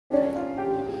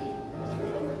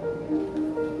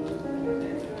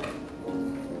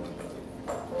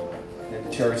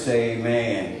church say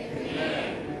amen.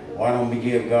 Amen. Why don't we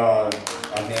give God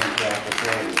a hand clap for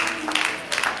praise?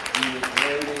 He is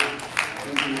worthy to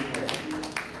be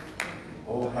praised.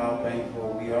 Oh, how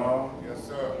thankful we are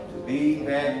to be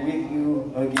back with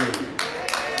you again.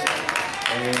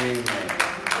 Amen.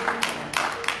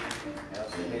 I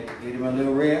said, get him a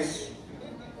little rest,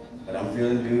 but I'm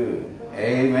feeling good.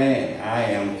 Amen. I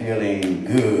am feeling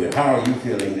good. How are you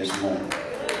feeling this morning?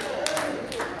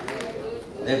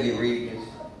 Let me read this.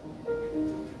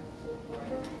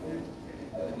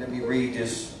 Let me read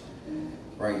this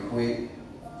right quick.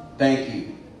 Thank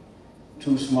you.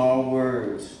 2 small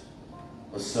words,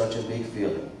 but such a big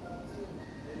feeling.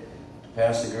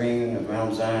 Pastor Green of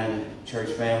Mount Zion Church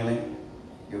family,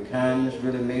 your kindness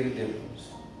really made a difference.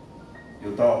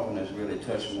 Your thoughtfulness really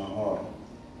touched my heart.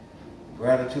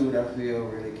 Gratitude I feel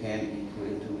really can't be put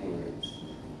into words.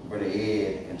 Brother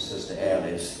Ed and Sister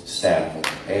Alice Stafford.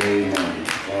 Amen.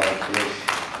 God bless you.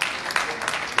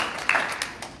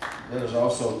 Let us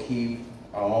also keep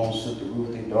our own Sister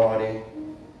Ruthie Doherty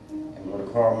and Brother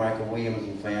Carmichael Williams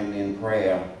and family in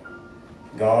prayer.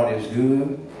 God is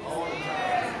good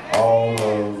all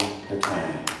of the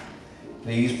time.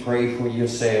 Please pray for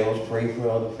yourselves, pray for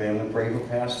other family, pray for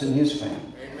Pastor and his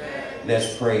family. Amen.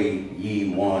 Let's pray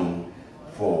ye one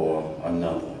for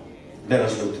another. Let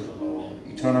us look to the Lord.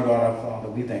 Eternal God, our Father,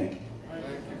 we thank you.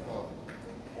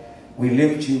 We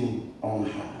lift you on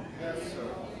high. Yes,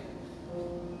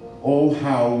 oh,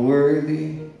 how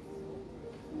worthy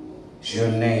is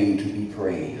your name to be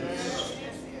praised.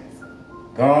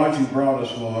 God, you brought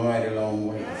us from a mighty long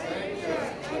way.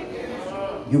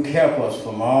 You kept us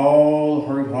from all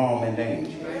hurt, harm, and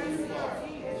danger.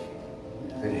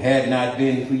 If it had not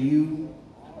been for you,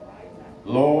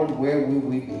 Lord, where would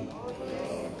we be?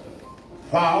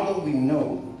 Father, we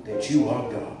know that you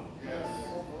are God.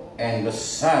 And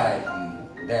beside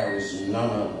you, there is none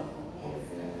other.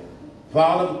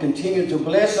 Father, continue to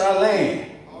bless our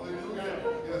land.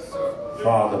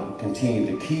 Father, continue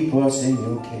to keep us in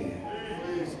your care.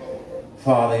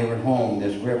 Father, every home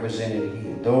that's represented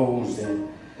here, those that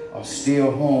are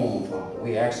still home, Father,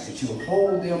 we ask that you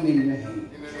hold them in your hand.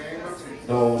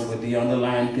 Those with the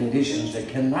underlying conditions that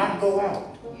cannot go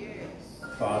out,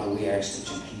 Father, we ask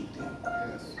that you keep them.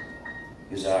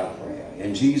 Is our prayer.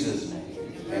 In Jesus' name,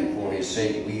 and for his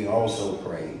sake, we also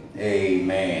pray.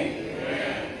 Amen.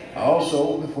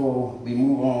 Also, before we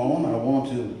move on, I want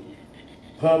to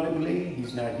publicly,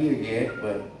 he's not here yet,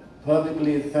 but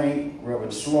publicly thank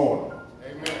Reverend Slaughter.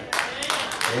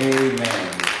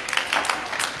 Amen.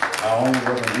 Our own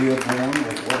Reverend Wilborn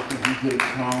was working, he couldn't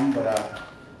come, but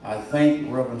I thank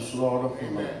Reverend Slaughter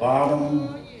from the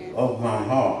bottom of my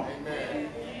heart.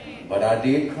 But I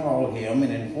did call him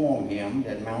and inform him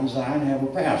that Mount Zion have a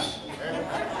pastor.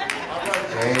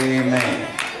 Amen.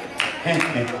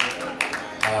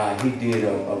 He did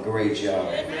a great job.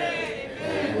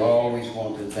 And we always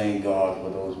want to thank God for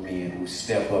those men who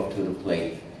step up to the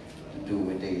plate to do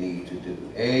what they need to do.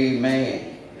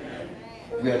 Amen.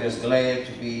 We are just glad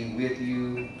to be with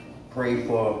you. Pray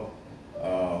for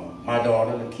my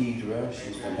daughter, Lakedra.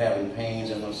 She's been having pains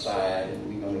in her side, and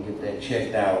we're going to get that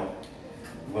checked out.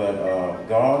 But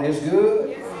God is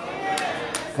good.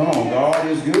 Come on, God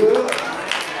is good.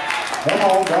 Come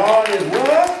on, God is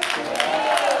what?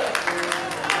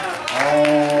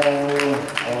 All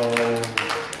of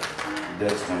the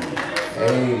time.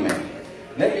 Amen.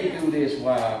 Let me do this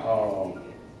while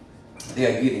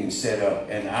they're getting set up.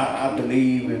 And I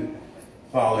believe in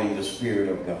following the Spirit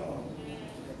of God.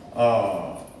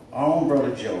 Our own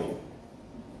Brother Joe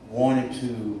wanted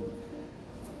to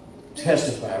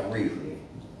testify briefly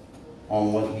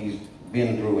on what he's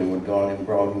been through and what God has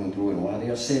brought him through, and while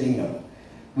they're setting up,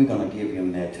 we're going to give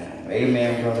him that time.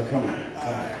 Amen, brother. Come on. Come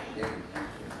on. Yeah.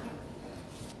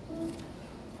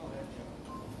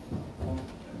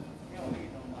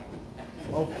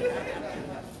 Okay.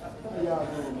 How y'all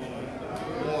doing, man?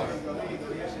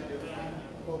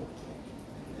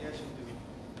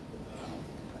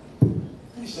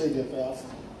 Appreciate that, Pastor.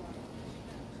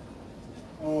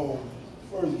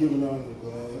 First, giving honor to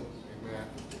God.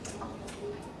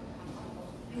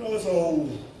 You know, it's old,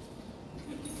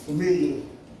 familiar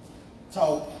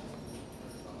talk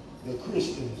that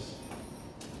Christians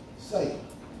say.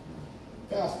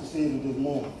 Pastor said it this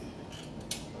morning.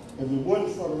 If it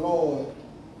wasn't for the Lord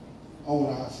on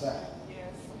our side,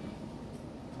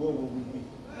 where would we be?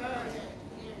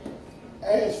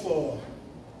 As for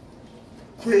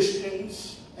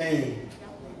Christians and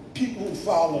people who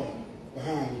follow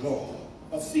behind God,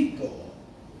 or seek God,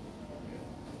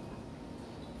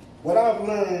 what I've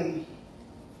learned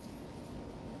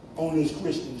on this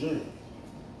Christian journey,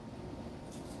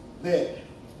 that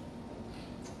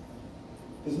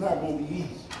it's not going to be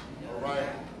easy. All right.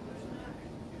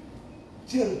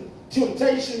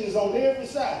 Temptation is on every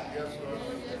side. Yes, sir.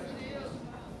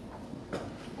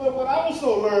 But what I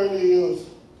also learned is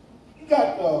you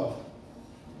got to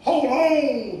hold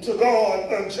on to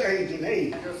God's unchanging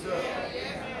hand. Yes, sir.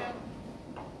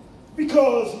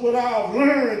 Because what I've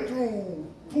learned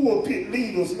through pulpit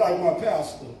leaders like my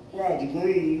pastor, Roger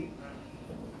Green,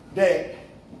 that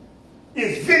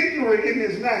is victory in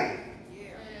his name.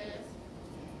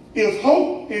 Is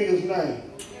hope in his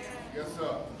name. Yes,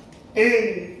 sir.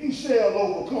 And he shall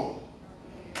overcome.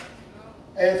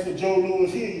 As for Joe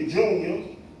Louis Hilliard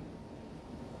Jr.,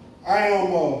 I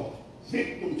am a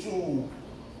victim to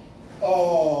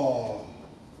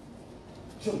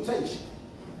temptation.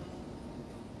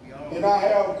 And I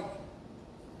have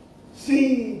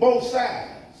seen both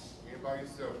sides. Get by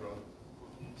yourself, brother.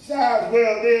 Sides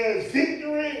where there's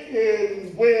victory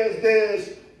and where there's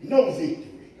no victory.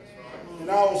 And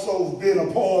I also been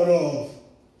a part of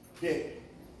that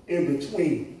in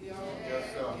between. Yes,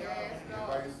 sir. Get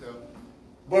by yourself.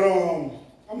 But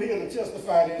I'm here to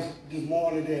testify this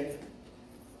morning that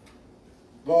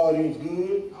God is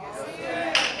good.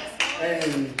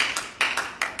 And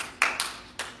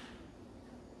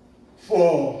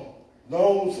for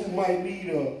those who might need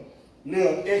a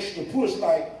little extra push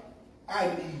like I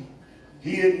need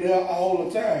here and there all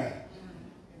the time,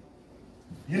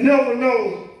 you never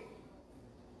know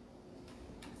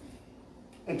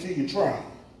until you try.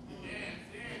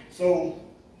 So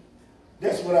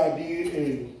that's what I did,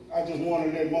 and I just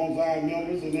wanted to let Mount Zion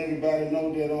members and everybody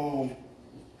know that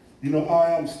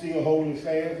I am still holding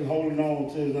fast and holding on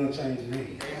to his unchanging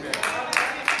hand.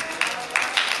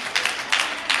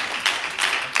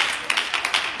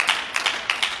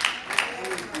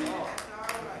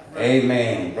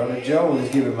 Amen. Brother Joe,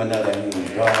 let's give him another hand.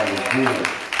 God is good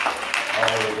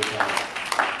all the time.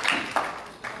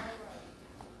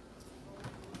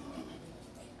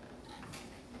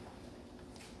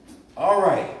 All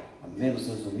right. Our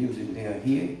ministers of music, they are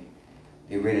here.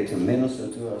 They're ready to minister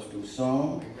to us through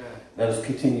song. Let us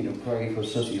continue to pray for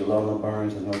Sister Yolanda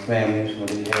Burns and her family, for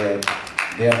they had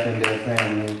death in their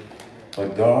family.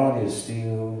 But God is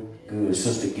still good.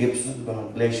 Sister Gibson,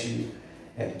 God bless you,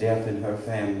 had death in her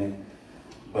family.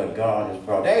 But God has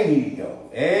brought, there you go.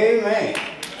 Amen.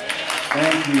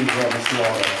 Thank you, Brother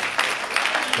Slaughter,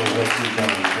 for what you've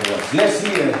done for us. Let's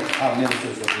hear our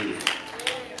ministers of music.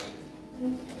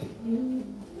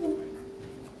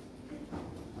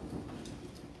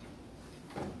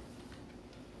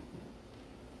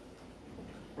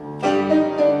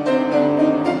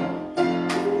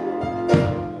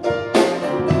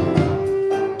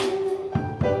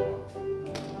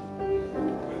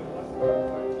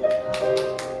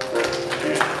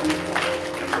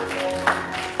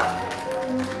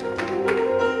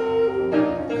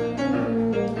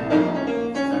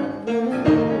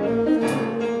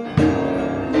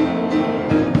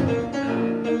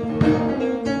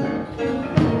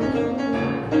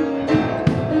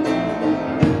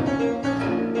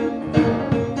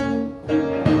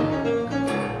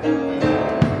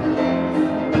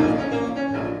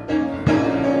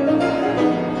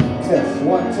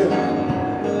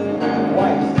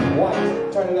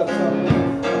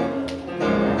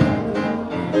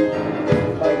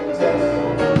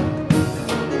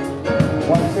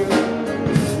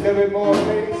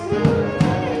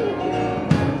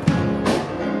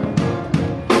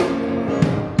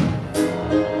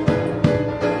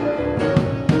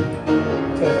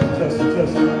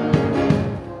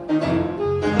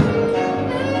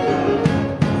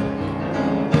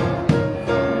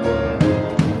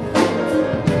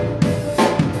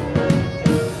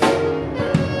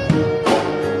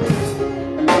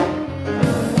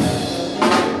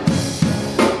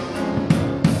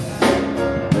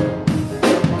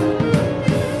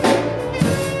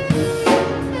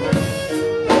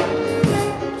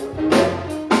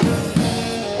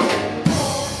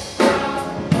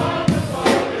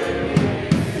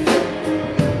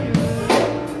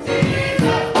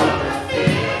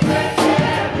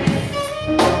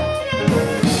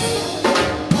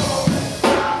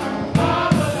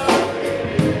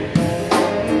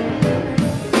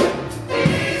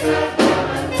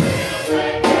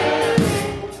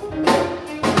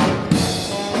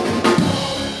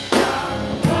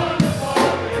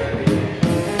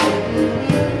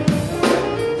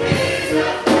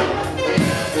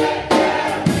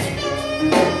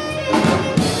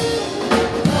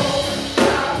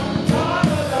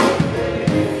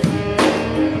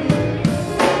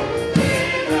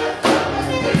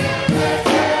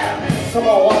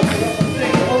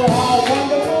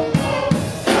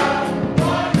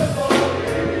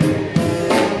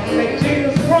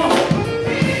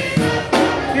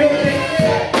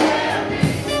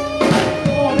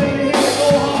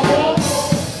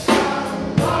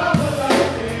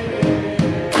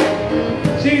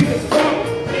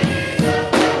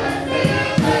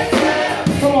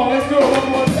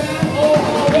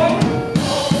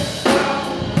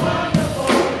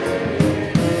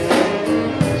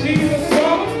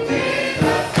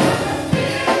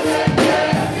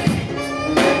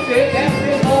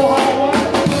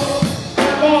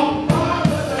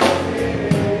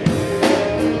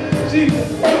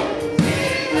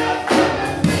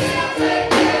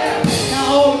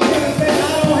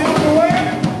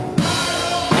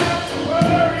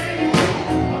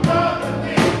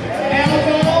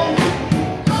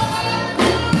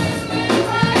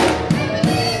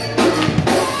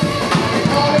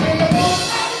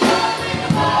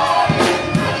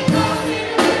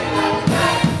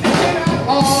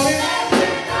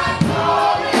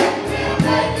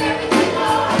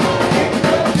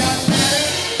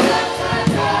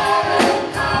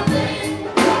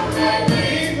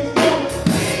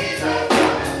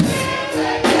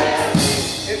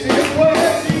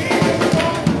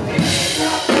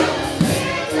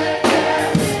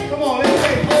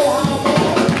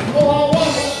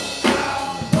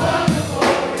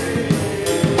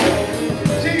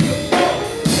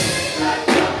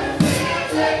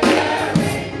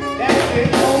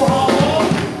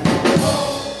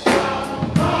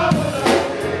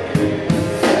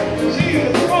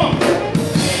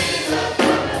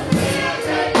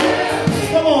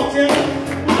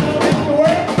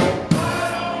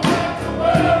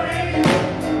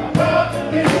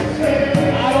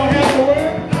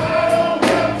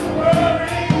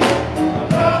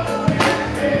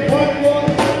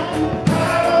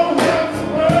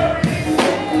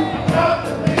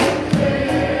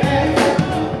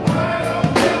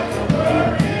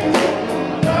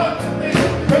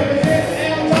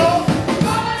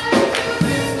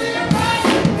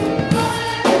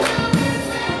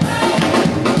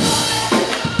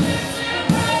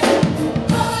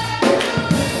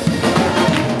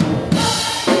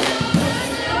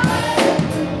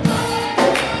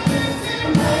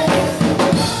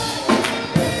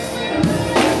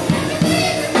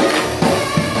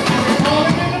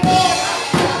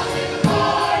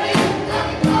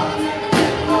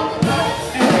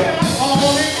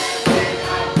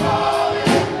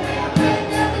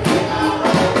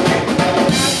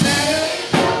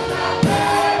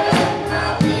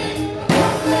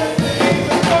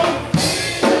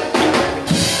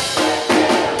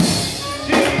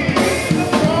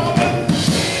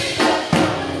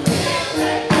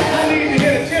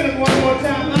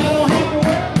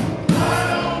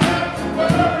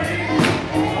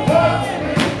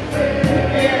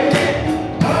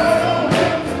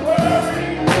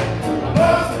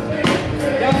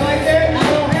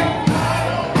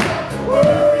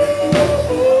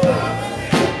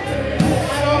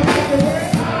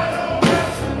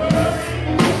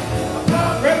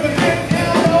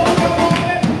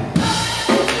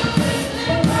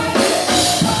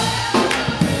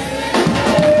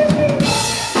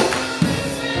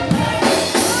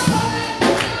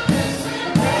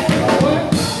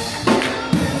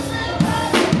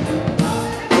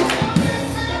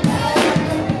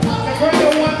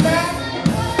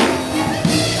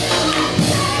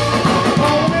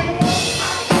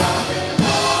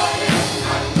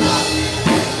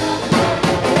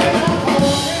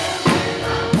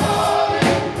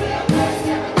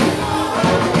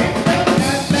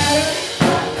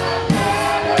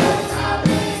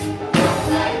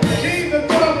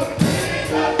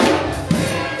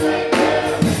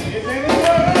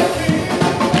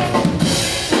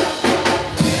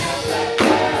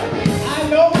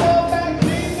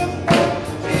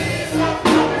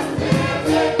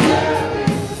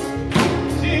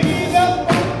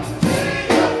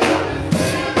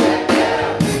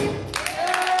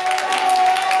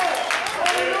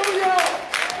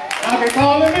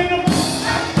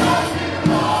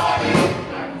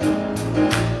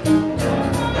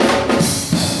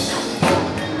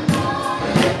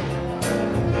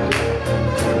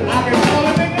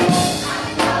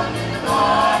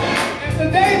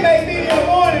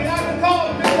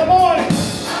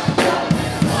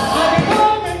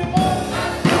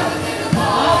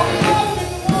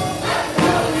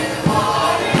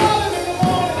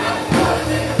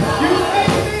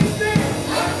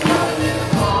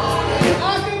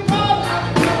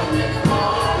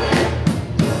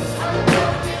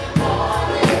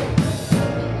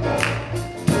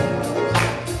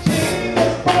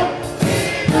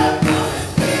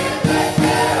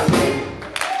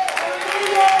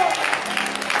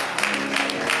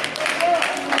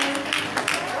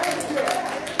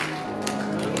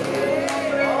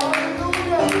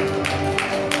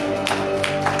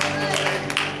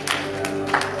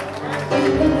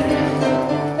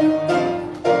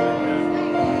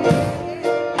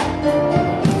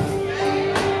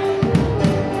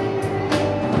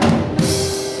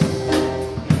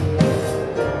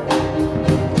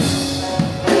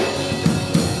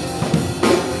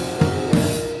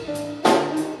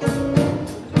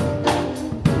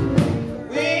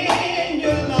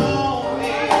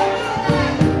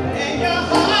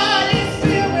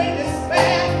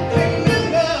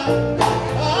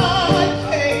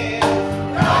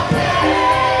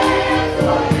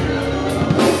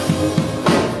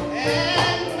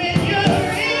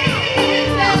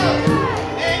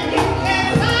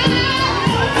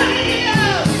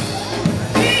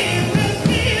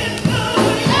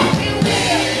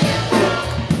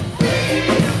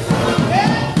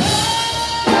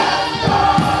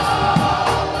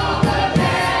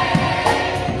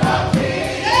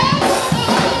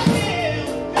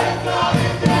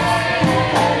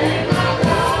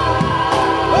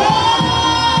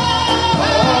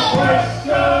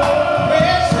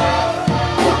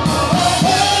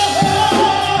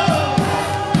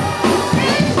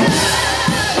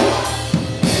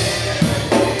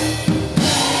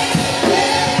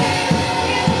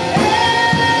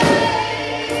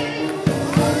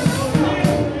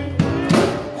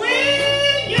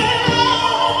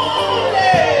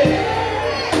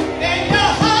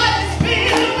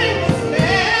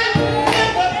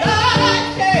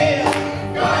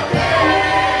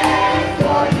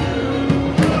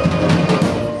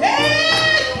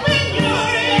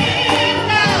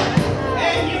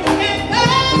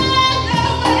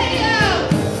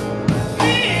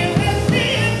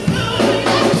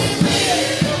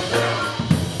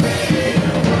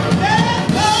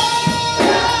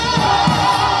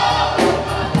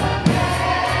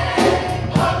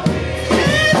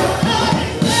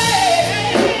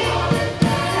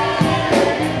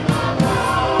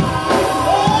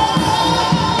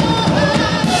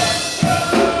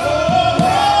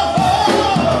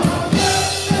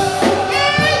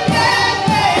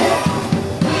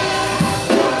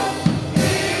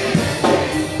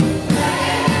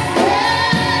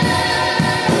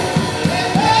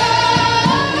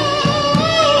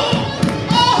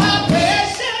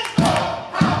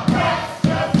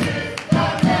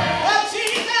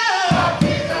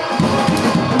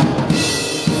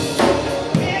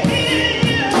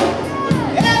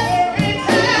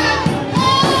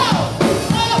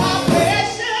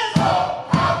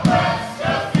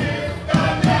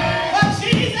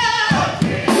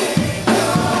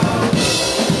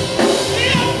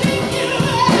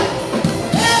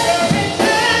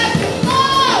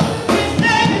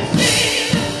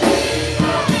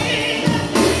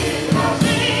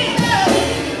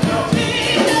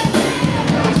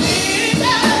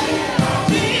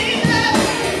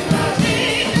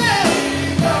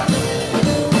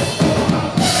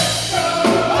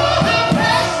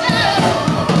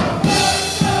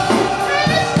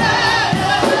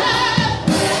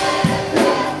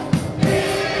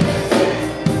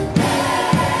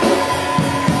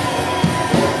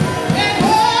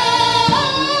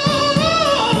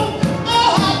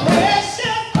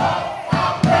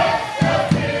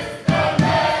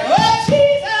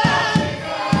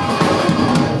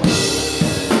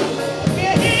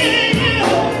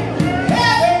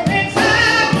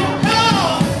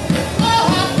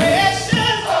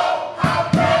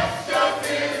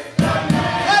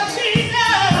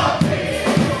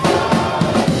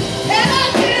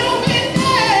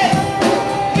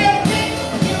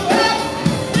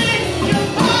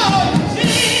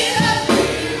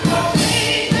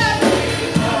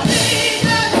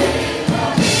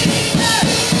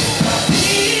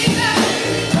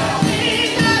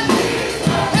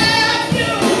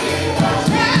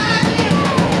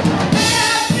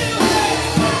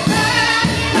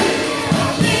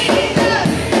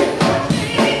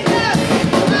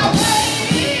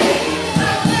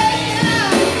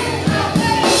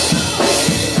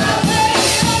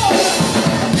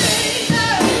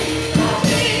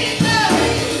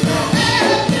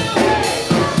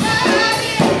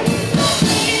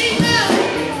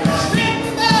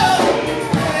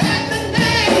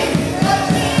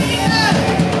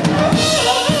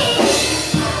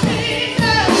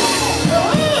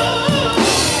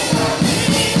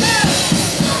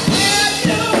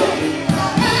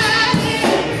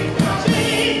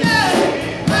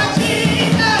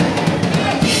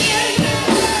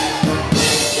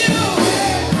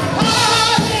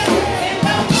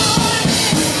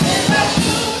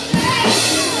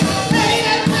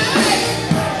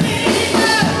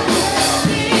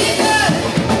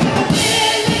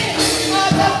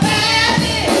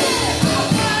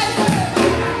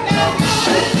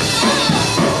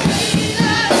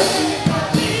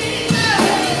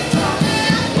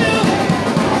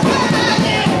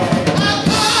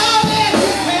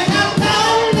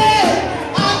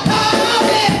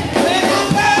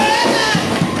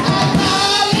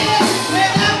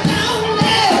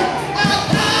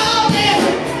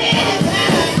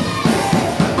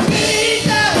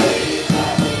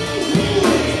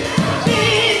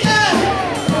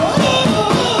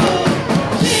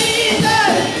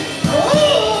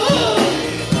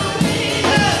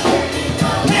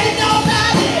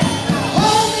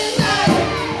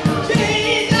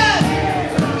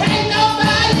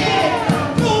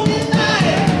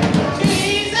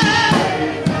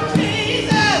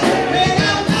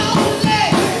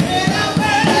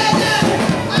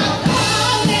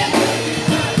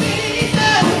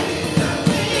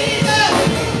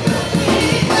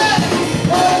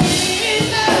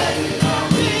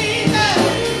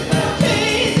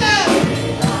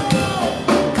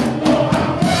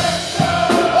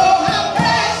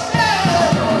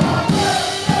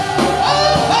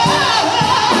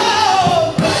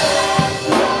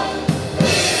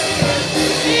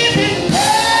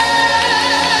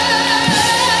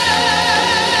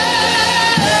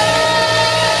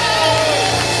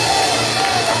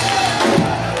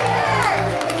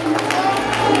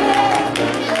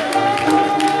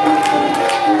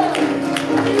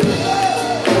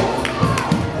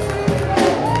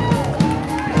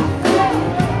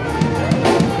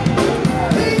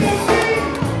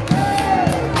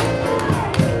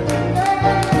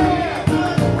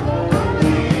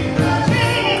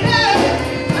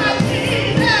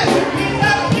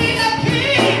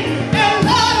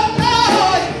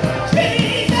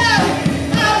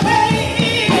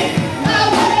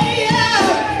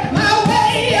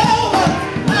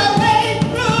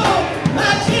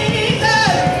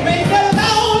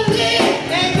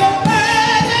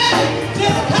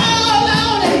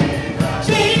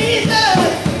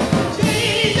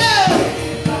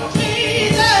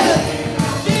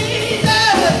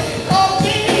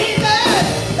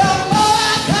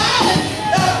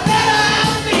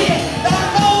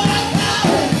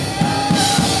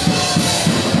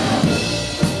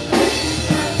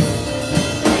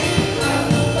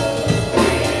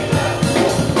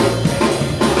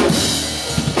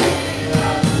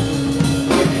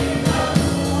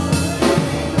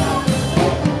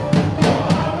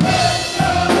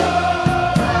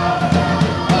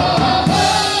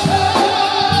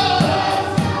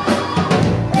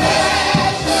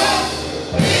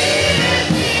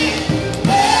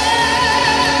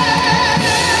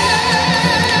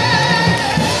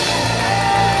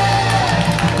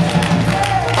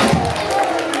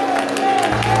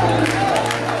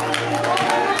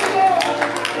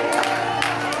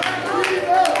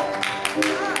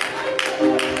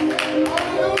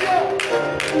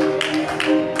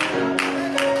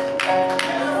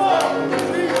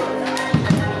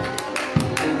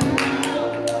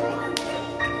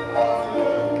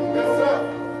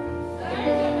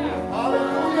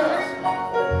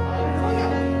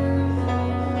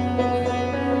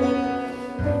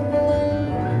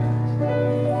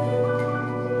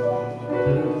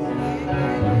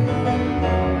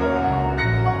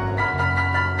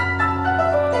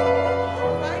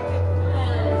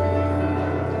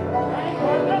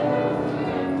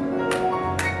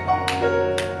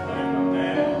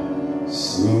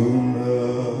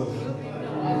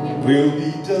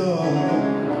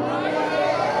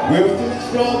 with the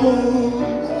troubles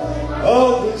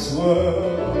of this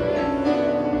world,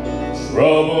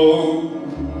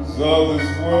 troubles of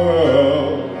this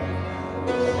world,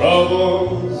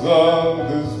 troubles of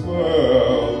this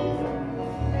world.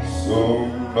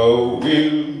 Soon will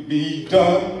be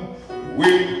done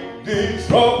with the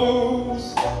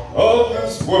troubles of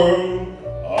this world.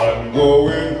 I'm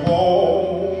going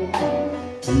home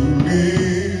to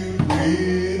live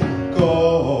with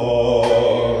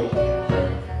God.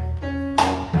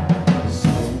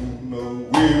 Soon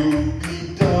will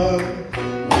be done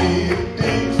with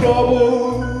the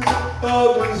troubles of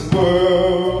this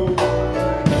world,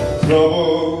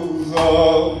 troubles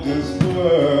of this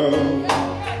world,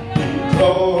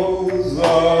 troubles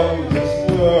of this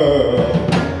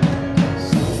world.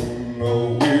 Soon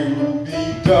will be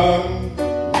done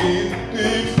with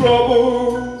the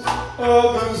troubles of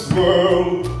this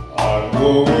world. I'm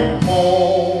going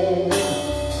home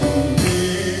to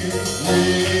live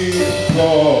with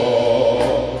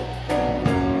God.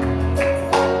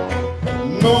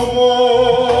 No more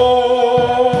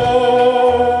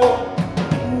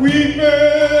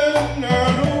weeping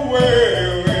and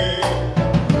wailing.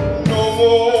 No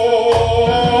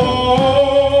more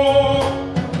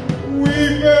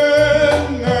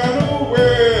weeping and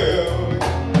wailing.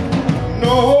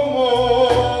 No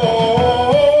more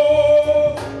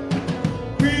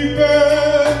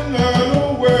weeping and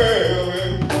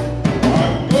wailing.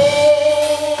 I'm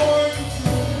going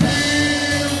to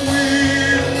live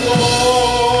with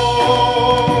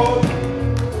God.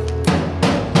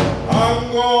 I'm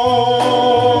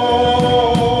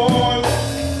going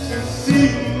to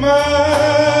seek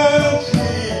my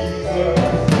Jesus.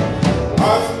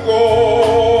 I'm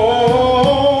going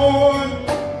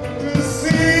to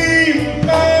see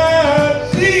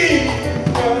my Jesus. I'm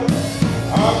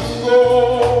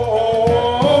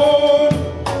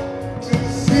going to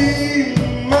see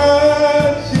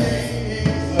my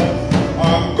Jesus.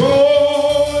 I'm going to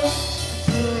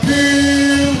live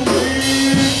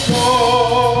with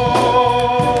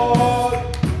God.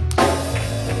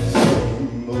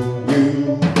 Soon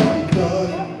will be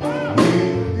done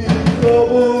with the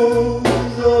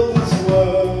troubles of this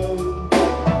world,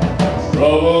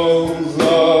 troubles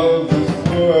of this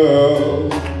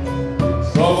world,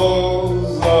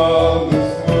 troubles of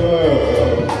this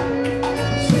world.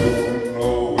 Soon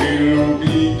will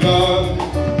be done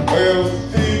with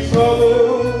the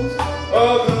troubles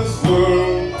of this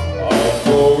world. I'm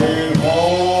going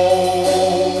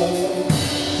home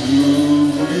to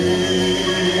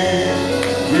live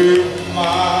with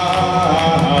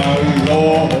my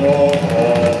Lord.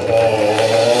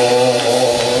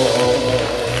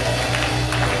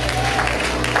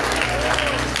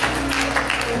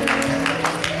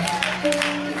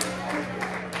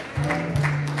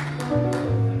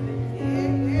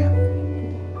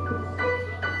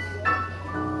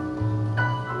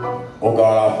 Oh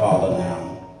God, our Father, now,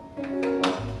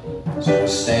 so I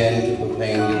stand to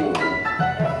proclaim your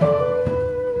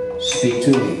word. Speak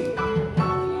to me.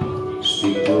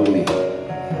 Speak through me.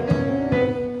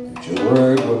 That your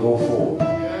word will go forth.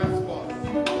 Yes, Father.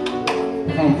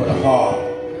 Comfort the heart.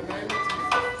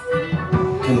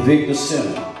 Convict the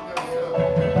sinner.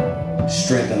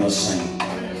 Strengthen the saint.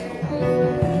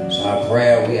 So our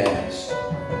prayer we ask.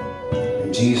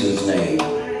 In Jesus' name.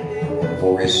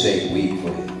 For his sake we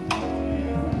pray.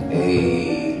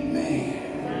 Amen.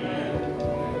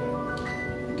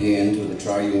 Again to the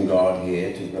triune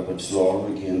Godhead, to Reverend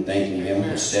Slaughter, again thanking him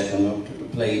for stepping up to the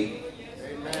plate,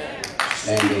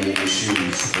 standing in the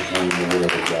shoes to proclaim the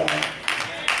word of God.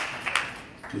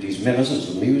 To these ministers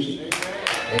of music,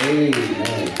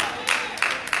 amen.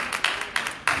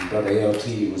 And Brother LT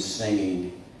was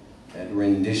singing that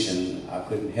rendition. I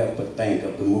couldn't help but think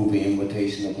of the movie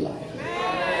Invitation of Life.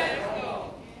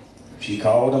 She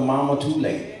called her mama too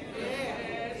late.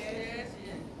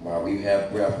 While we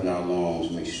have breath in our lungs,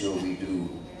 make sure we do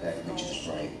that which is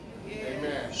right.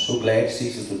 Amen. So glad to see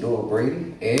Sister Dora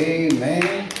Brady.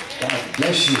 Amen. God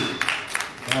bless you.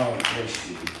 God bless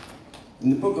you. In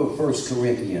the book of 1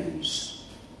 Corinthians,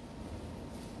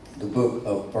 the book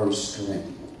of 1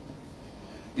 Corinthians.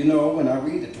 You know, when I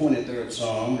read the 23rd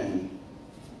Psalm and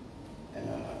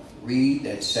read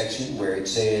that section where it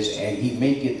says, and he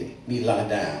maketh me lie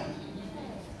down,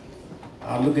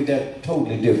 I look at that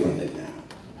totally differently now.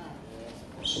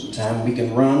 Sometimes we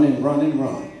can run and run and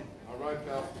run. All right,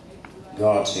 now.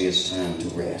 God says it's time to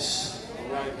rest. All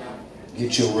right, now.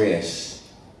 Get your rest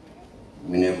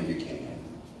whenever you can.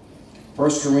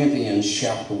 1 Corinthians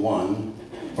chapter 1,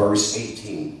 verse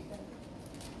 18.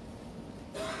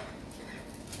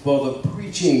 For the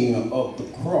preaching of the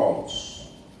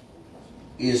cross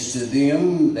is to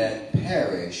them that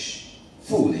perish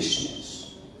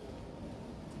foolishness,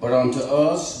 but unto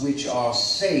us which are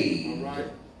saved,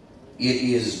 it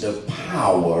is the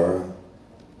power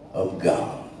of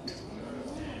God.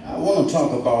 I want to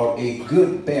talk about a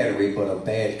good battery but a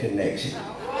bad connection.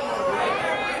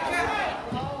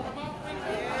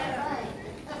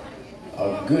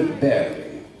 A good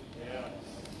battery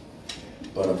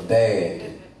but a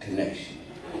bad connection.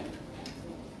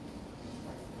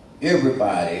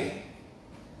 Everybody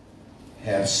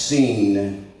have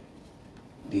seen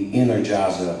the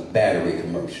Energizer battery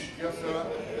commercial. Yes, sir.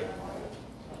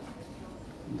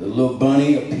 The little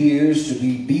bunny appears to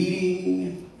be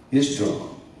beating his drum.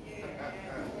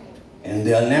 And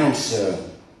the announcer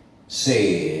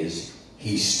says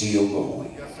he's still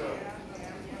going. Yes, sir.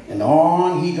 And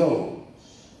on he goes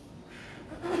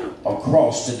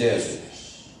across the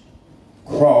deserts,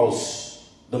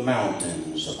 across the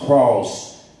mountains,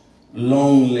 across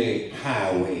lonely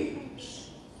highways.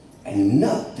 And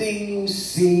nothing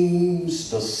seems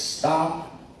to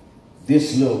stop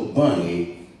this little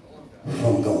bunny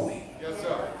from going. Yes,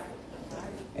 sir.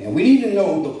 And we need to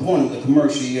know the point of the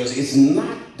commercial is it's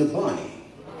not the bunny,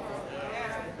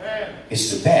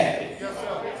 it's the battery. Yes,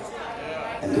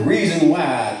 sir. And the reason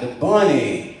why the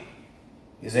bunny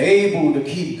is able to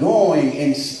keep going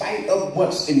in spite of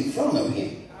what's in front of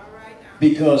him,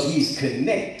 because he's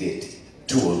connected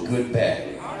to a good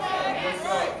battery.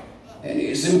 And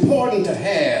it's important to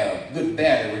have good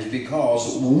batteries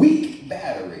because weak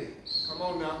batteries Come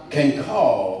on now. can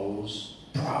cause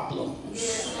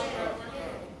problems.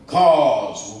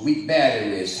 Cars with weak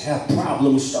batteries have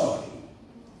problems starting.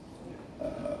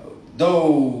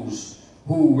 Those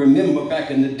who remember back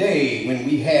in the day when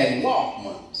we had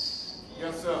Walkmans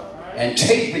Yes, sir. and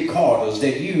tape recorders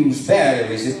that used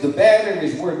batteries, if the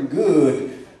batteries weren't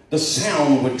good, the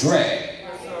sound would drag.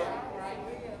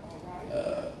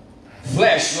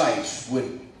 Flashlights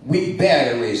with weak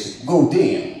batteries go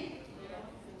dim.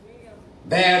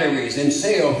 Batteries in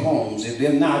cell phones, if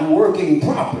they're not working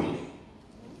properly,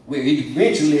 will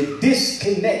eventually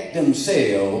disconnect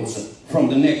themselves from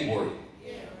the network.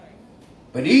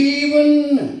 But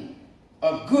even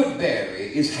a good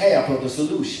battery is half of the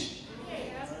solution.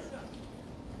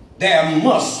 There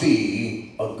must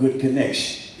be a good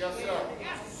connection. Yes, sir.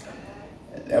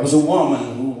 There was a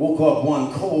woman who woke up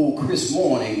one cold, crisp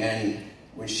morning, and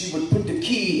when she would put the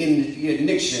key in the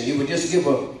ignition, it would just give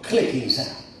a clicking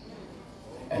sound.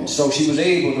 And so she was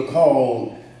able to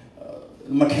call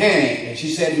the mechanic, and she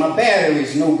said, "My battery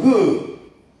is no good."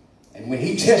 And when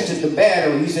he tested the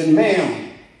battery, he said,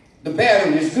 "Ma'am, the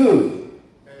battery is good.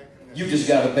 You just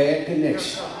got a bad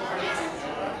connection."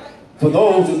 For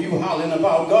those of you hollering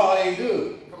about God ain't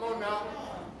good, Come on now.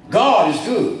 God is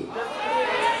good.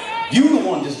 You the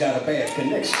one just got a bad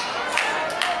connection.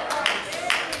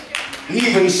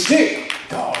 Even sick,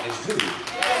 God is good.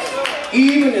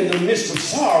 Even in the midst of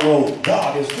sorrow,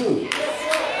 God is good.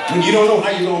 When you don't know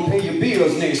how you're going to pay your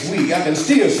bills next week, I can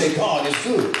still say God is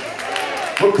good.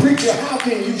 But preacher, how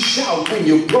can you shout when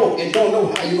you're broke and don't know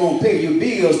how you're going to pay your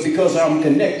bills? Because I'm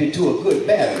connected to a good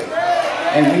battery.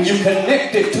 And when you're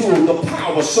connected to the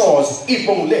power source, it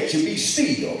won't let you be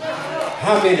still.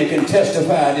 How many can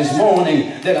testify this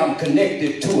morning that I'm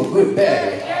connected to a good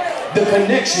battery? The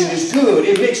connection is good.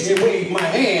 It makes me wave my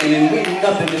hand and when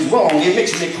nothing is wrong. It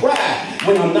makes me cry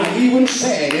when I'm not even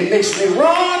sad. It makes me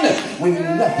run when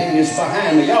nothing is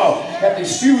behind me. Y'all have to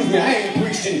excuse me. I ain't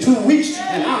preached in 2 weeks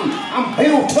and I'm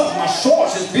built up. My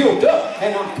source is built up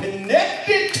and I'm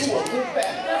connected to a good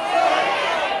battery.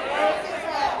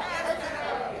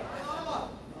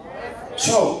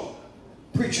 So,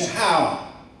 preacher, how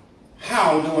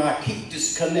do I keep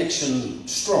this connection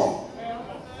strong?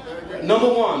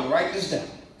 Number one, write this down.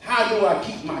 How do I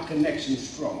keep my connection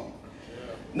strong?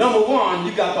 Number one,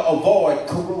 you got to avoid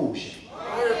corrosion.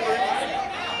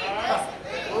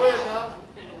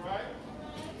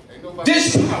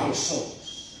 This power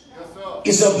source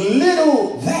is of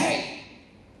little value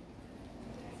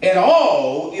at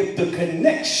all if the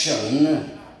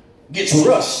connection gets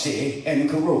rusty and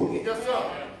corroded. Yes, sir.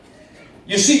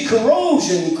 You see,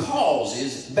 corrosion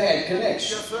causes bad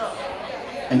connection. Yes, sir.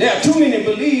 And there are too many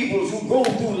believers who go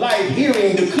through life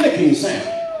hearing the clicking sound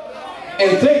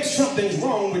and think something's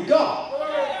wrong with God.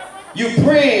 You're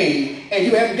praying and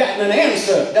you haven't gotten an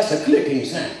answer. That's a clicking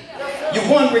sound. You're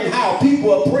wondering how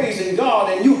people are praising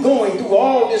God and you're going through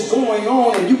all this going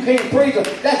on and you can't praise Him.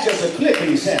 That's just a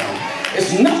clicking sound.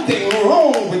 There's nothing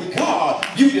wrong with God.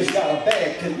 You just got a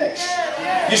bad connection.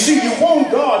 You see, you want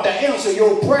God to answer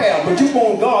your prayer, but you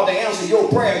want God to answer your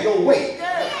prayer your way.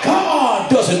 God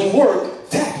doesn't work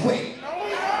that way.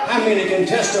 How many can and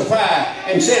testify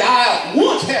and said, I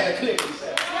once had a clicking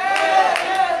sound.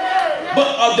 But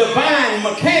a divine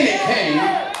mechanic came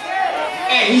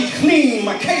and he cleaned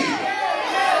my cable.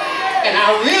 And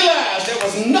I realized there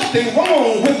was nothing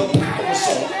wrong with the power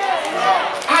source.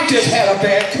 I just had a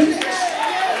bad connection.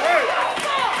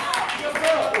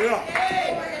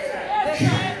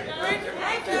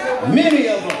 Many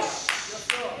of us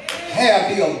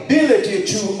have the ability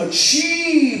to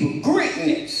achieve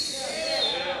greatness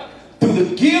through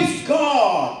the gifts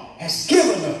God has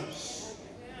given us.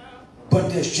 But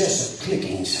there's just a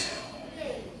clicking sound.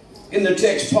 In the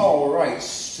text, Paul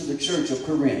writes to the church of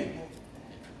Corinth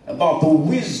about the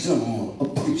wisdom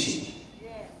of preaching,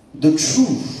 the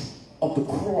truth of the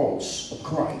cross of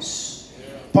Christ.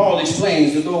 Paul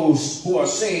explains to those who are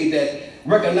saved that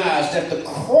recognize that the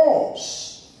cross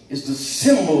is the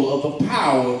symbol of the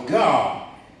power of God,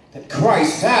 that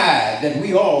Christ died that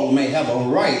we all may have a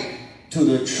right to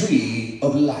the tree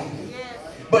of life.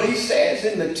 But he says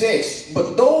in the text,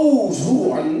 but those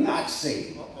who are not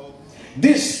saved,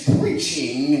 this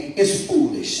preaching is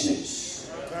foolishness.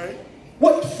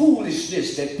 What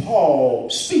foolishness that Paul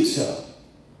speaks of?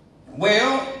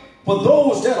 Well, for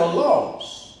those that are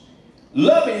lost,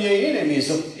 loving your enemies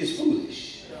is foolish.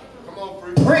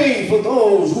 Praying for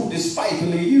those who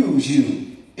despitefully use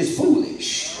you is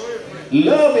foolish.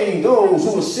 Loving those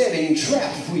who are setting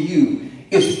traps for you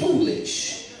is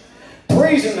foolish.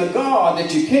 Praising a God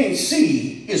that you can't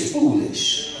see is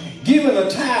foolish. Giving a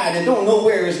tithe and don't know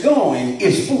where it's going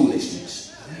is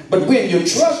foolishness. But when you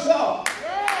trust God,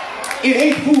 it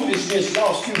ain't foolishness,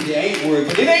 y'all excuse the ain't word,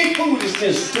 but it ain't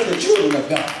foolishness to the children of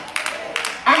God.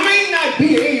 I may not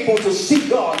be able to see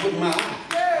God with my eyes.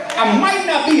 I might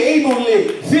not be able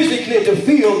physically to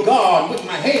feel God with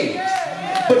my hands.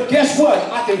 But guess what?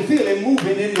 I can feel Him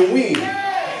moving in the wind.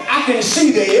 I can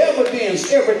see the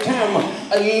evidence every time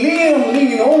a limb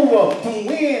leans over from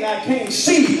when I can't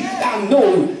see. I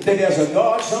know that there's a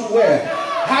God somewhere.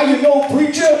 How you know,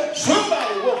 preacher?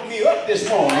 Somebody woke me up this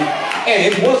morning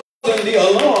and it wasn't the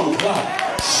alarm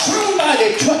clock.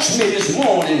 Somebody touched me this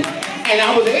morning and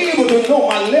I was able to know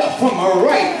my left from my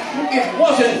right. It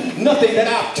wasn't nothing that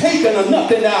I've taken or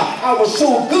nothing that I was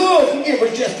so good. It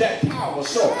was just that power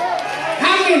source.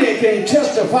 How many can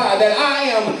testify that I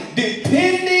am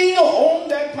depending on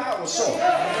that power source?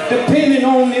 Depending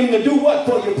on Him to do what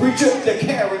for you, preacher? To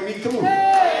carry me through.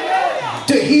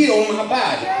 To heal my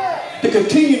body. To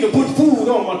continue to put food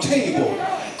on my table.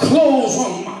 Clothes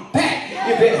on my back.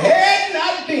 If it had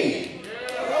not been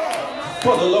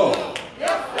for the Lord.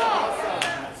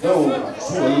 Those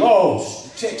who are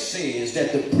lost, the text says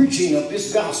that the preaching of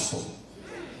this gospel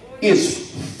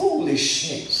is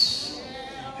foolishness.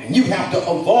 And you have to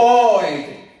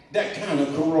avoid that kind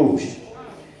of corrosion.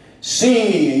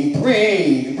 Singing and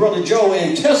praying, Brother Joe,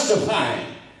 and testifying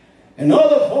and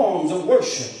other forms of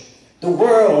worship. The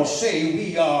world say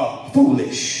we are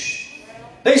foolish.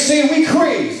 They say we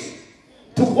crazy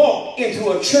to walk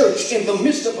into a church in the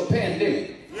midst of a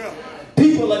pandemic.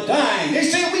 People are dying. They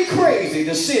say we crazy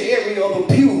to sit every other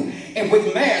pew and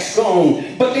with masks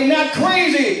on. But they're not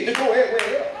crazy to go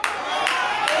everywhere else.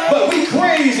 But we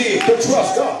crazy to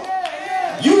trust God.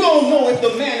 You don't know if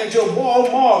the manager of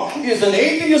Walmart is an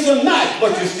atheist or not,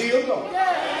 but you still go.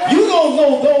 You don't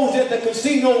know those at the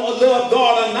casino love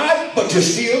God or not, but you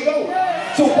still go.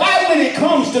 So why when it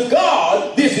comes to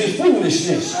God, this is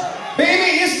foolishness?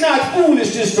 Baby, it's not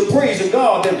foolishness to praise the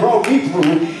God that brought me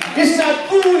through. It's not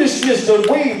foolishness to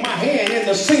wave my hand in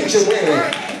the sanctuary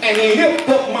and lift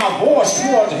up my voice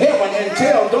towards heaven and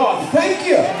tell God, thank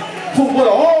you for what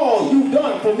all you've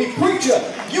done for me. Preacher,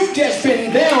 you've just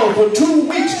been down for 2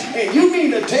 weeks and you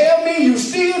mean to tell me you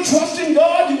still trust in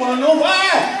God? You want to know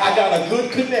why? I got a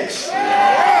good connection.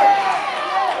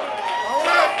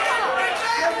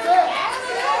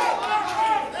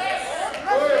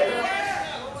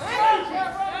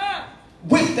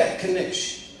 With that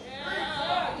connection,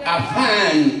 I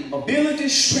find ability,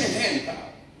 strength, and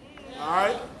power. All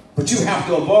right. But you have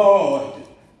to avoid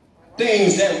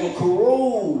things that will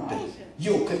corrode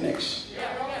your connection.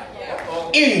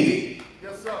 Envy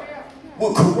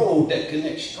will corrode that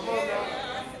connection.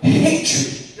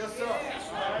 Hatred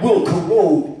will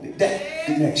corrode that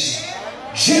connection.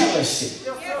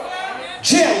 Jealousy.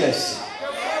 Jealousy.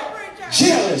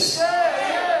 Jealousy.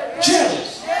 Jealousy.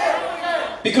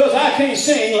 Because I can't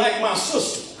sing like my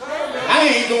sister. I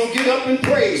ain't going to get up and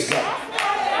praise God.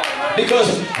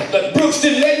 Because Brooks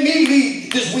didn't let me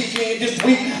lead this weekend, this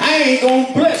week. I ain't going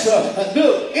to bless her.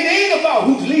 Look, it ain't about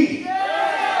who's leading.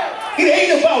 It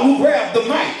ain't about who grabbed the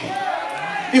mic.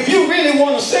 If you really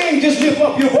want to sing, just lift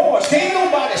up your voice. Ain't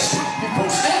nobody stop you from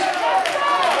singing.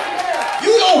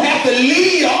 You don't have to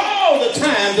lead all the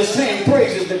time to sing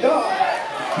praises to God.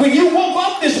 When you woke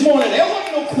up this morning, there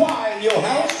wasn't no choir in your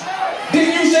house.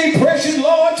 Didn't you say, precious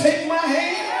Lord, take my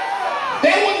hand?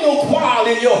 There wasn't no choir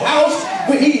in your house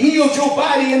when he healed your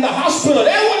body in the hospital.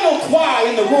 There wasn't no choir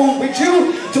in the room with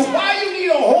you. So why you need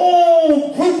a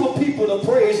whole group of people to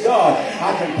praise God?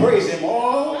 I can praise him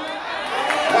all.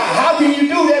 Now, how can you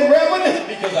do that, Reverend?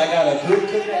 Because I got a good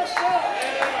connection.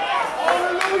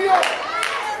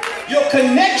 Your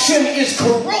connection is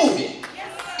corroded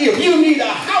if you need a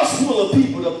house full of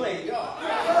people to thank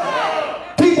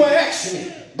God. People ask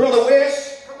me, Brother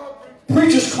West,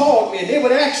 preachers called me and they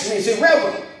would ask me and say,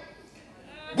 Reverend,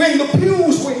 when the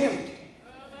pews were empty,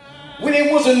 when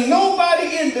there wasn't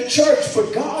nobody in the church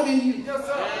but God and you,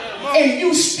 and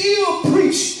you still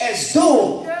preach as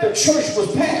though the church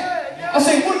was packed. I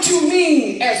said, what you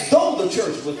mean as though the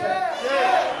church was packed?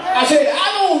 I said,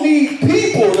 I don't need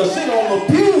people to sit on the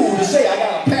pew to say I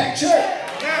got a packed church.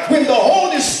 When the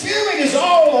Holy Spirit is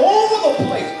all over the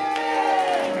place.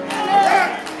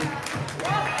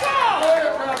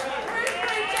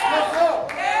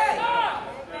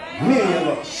 Many of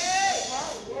us.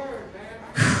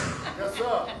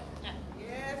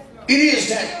 It is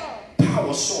that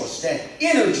power source that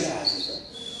energizes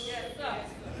us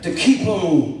to keep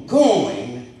on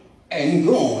going and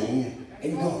going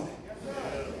and going.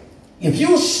 If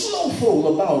you're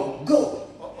slowful about going,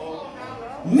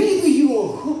 maybe you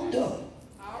are hooked up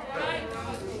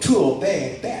to a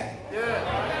bad battery.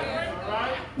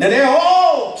 Now there are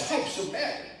all types of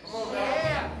batteries,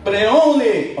 but there are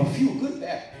only a few good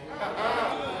batteries.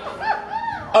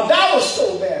 A dollar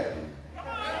store battery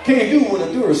can't do what a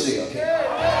Duracell can.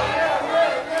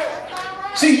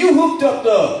 See, you hooked up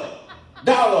the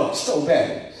dollar store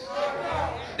batteries.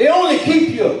 They only keep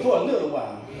you for a little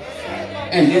while,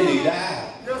 and then they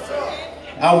die.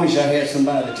 I wish I had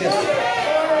somebody to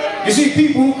testify. You see,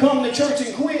 people who come to church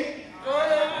and quit,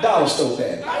 dollar store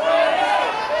batteries.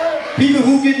 People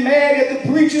who get mad at the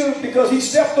preacher because he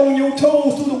stepped on your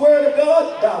toes through the word of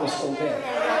God, dollar store batteries.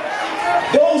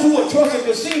 Those who will trust a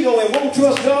casino and won't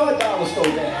trust God, dollar store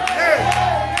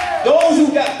batteries. Those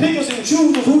who got pickers and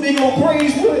choosers who they gonna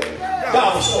praise with,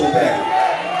 dollar store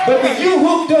batteries. But when you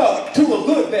hooked up to a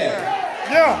good battery,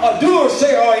 a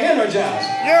Duracell or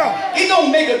Energizer, it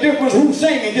don't make a difference who's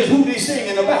singing, just who they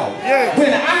singing about.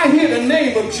 When I hear the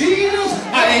name of Jesus,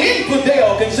 an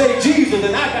infidel can say Jesus,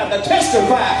 and I got to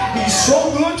testify he's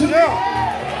so good to me.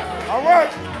 All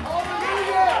right.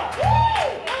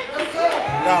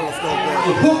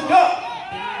 You're hooked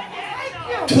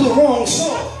up to the wrong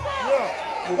song.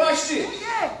 And watch this.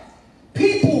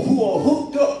 People who are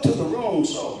hooked up to the wrong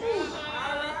song,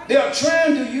 they are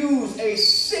trying to use a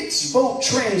 6-volt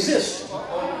transistor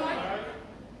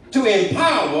to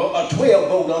empower a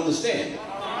 12-volt understanding.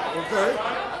 Okay.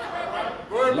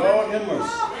 Lord have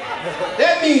mercy.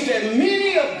 That means that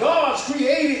many of God's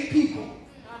created people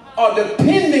are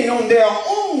depending on their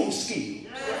own skills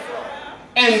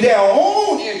and their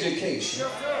own education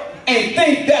and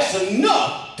think that's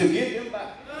enough to get them by.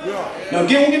 Now, don't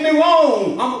get me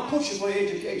wrong, I'm going to push you for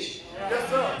education.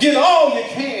 Get all you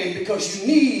can because you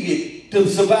need it to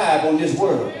survive on this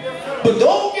world. But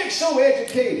don't get so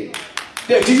educated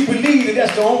that you believe that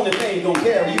that's the only thing going to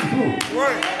carry you through.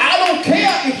 I don't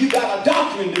care if you got a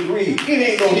doctorate degree, it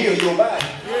ain't going to heal your body.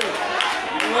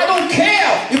 I don't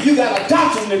care if you got a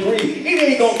doctorate degree, it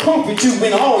ain't going to comfort you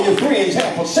when all your friends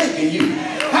have forsaken you.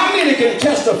 How many can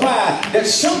testify that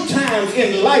sometimes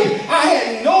in life I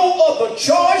had no other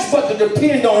choice but to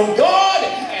depend on God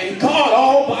and God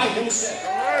all by himself?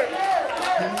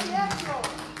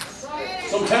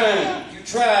 Sometimes you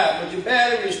try, but your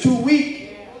battery is too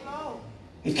weak.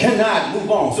 It cannot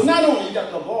move on. So not only you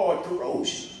got to avoid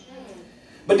corrosion,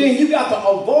 but then you got to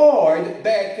avoid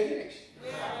bad connection.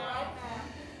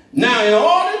 Now, in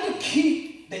order to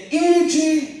keep the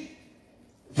energy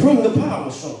from the power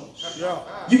source,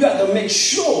 you got to make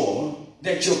sure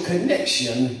that your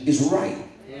connection is right.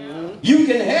 You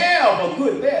can have a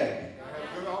good battery,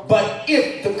 but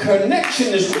if the connection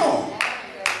is wrong,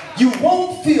 you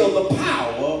won't feel the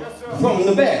power from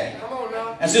the battery.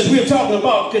 And since we're talking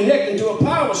about connecting to a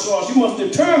power source, you must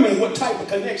determine what type of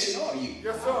connection are you.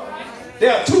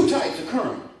 There are two types of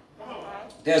current.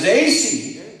 There's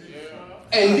AC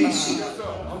and DC.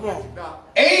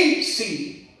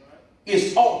 AC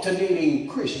is alternating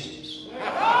Christians.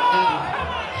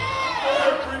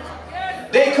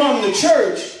 They come to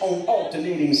church on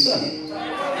alternating Sundays.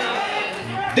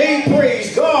 They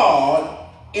praise God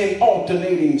in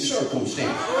alternating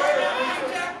circumstances.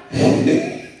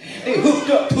 They hooked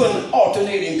up to an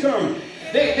alternating current.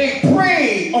 They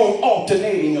pray on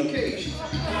alternating occasions.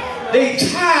 They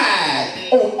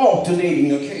tithe on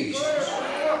alternating occasions.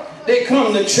 They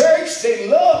come to church, they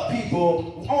love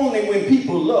people only when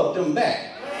people love them back.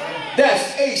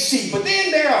 That's AC. But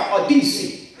then there are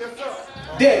DC,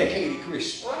 dedicated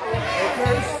Christians.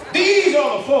 These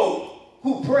are the folk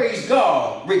who praise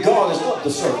God regardless of the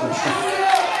circumstance.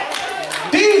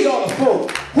 These are the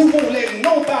folk who won't let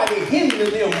nobody hinder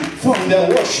them from their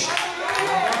worship.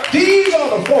 These are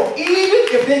the folk, even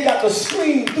if they got to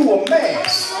scream through a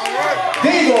mass,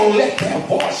 they gonna let their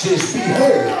voices be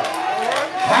heard.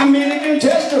 How many can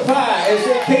testify and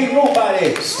say, can't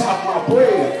nobody stop my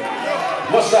prayer?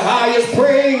 What's the highest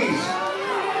praise?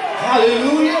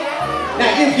 Hallelujah.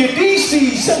 Now, if you're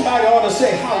DC, somebody ought to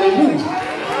say hallelujah.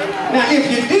 Now, if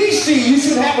you're DC, you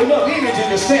should have enough energy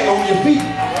to stand on your feet.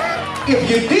 If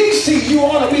you're DC, you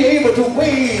ought to be able to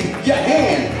wave your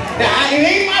hand. Now, it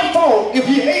ain't my fault if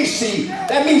you're AC.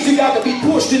 That means you got to be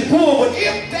pushed and pulled. But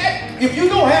if you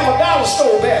don't have a dollar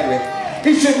store battery,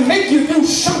 it should make you do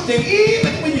something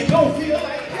even when you don't feel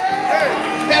like it.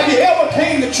 Have you ever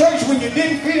came to church when you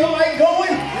didn't feel like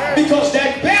going? Because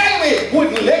that battery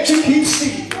wouldn't let you keep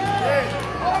seated.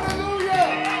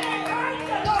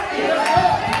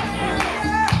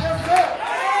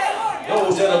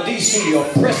 Those that are DC are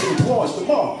pressing towards the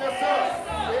mark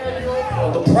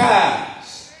of the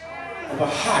prize of a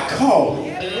high calling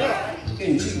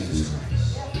in Jesus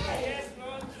Christ.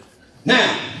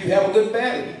 Now, you have a good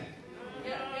battery.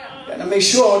 You got to make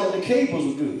sure that the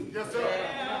cables are good.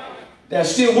 There's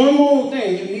still one more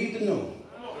thing you need to know.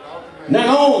 Not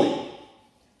only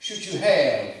should you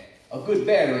have a good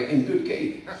battery and good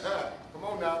cables,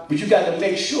 but you got to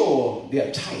make sure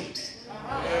they're tight.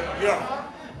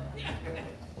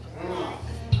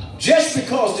 Just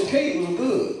because the cables are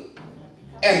good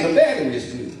and the battery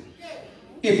is good,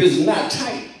 if it's not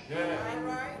tight,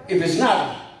 if it's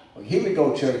not, well, here we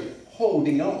go, church,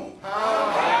 holding on,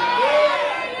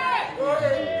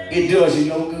 it does you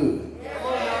no good.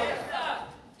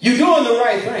 You're doing the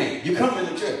right thing. You come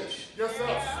into church.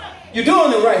 You're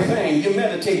doing the right thing. You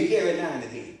meditate every night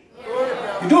and day.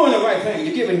 You're doing the right thing.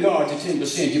 You're giving God your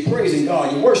 10%. You're praising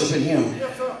God. You're worshiping Him.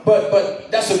 But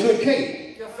that's a good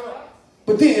cake.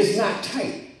 But then it's not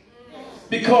tight.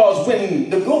 Because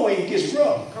when the going gets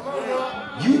rough,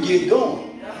 you get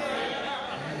going.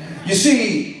 You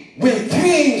see, when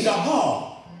things are hard,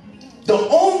 the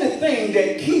only thing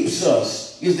that keeps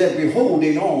us is that we're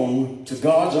holding on to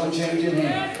God's unchanging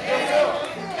hand.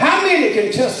 How many can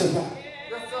testify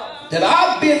that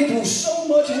I've been through so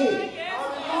much hell,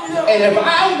 and if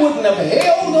I wouldn't have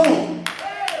held on,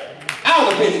 I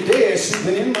would have been dead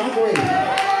sleeping in my grave?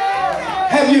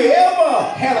 Have you ever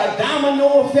had a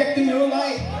domino effect in your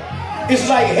life? It's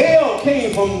like hell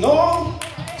came from north,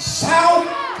 south,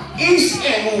 east,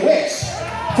 and west.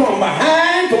 From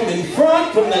behind, from in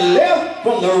front, from the left,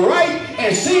 from the right,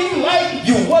 and seemed like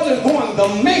you wasn't going to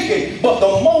make it. But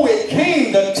the more it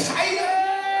came, the tighter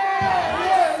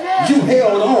you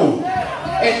held on.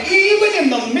 And even in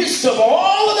the midst of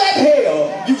all of that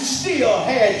hell, you still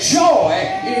had joy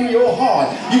in your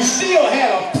heart. You still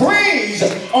had a praise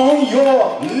on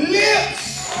your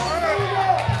lips.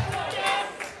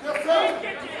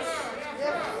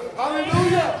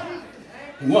 Hallelujah.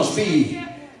 It must be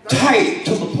tight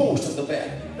to the post of the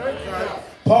battle.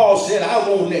 Paul said, I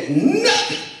won't let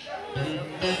nothing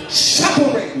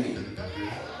separate me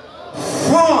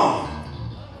from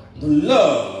the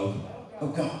love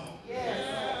of God.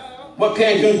 What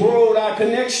can corrode our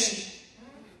connection?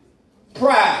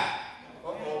 Pride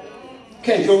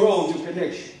can corrode your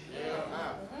connection.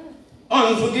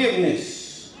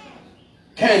 Unforgiveness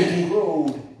can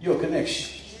corrode your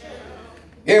connection.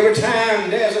 Every time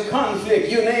there's a conflict,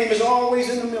 your name is always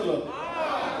in the middle of it.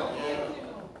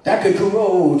 That could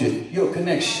corrode your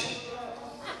connection.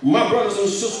 My brothers and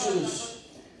sisters,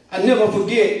 I never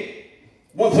forget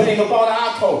one thing about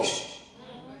our culture.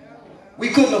 We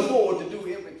couldn't afford to do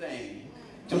everything.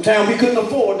 Sometimes we couldn't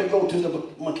afford to go to the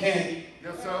mechanic.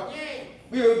 Yes, sir.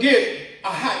 We would get a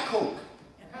hot Coke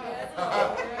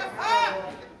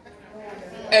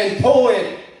and pour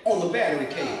it on the battery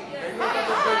cable.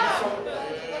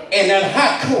 And that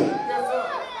hot Coke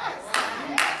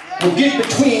would get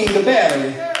between the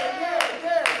battery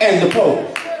and the pole.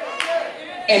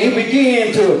 And it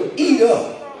began to eat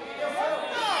up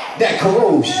that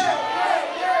corrosion.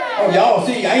 Oh, y'all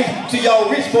see, I ain't see y'all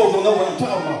rich folks don't know what I'm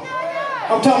talking about.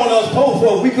 I'm talking about us poor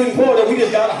folks. We couldn't pour it, we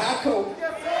just got a hot Coke.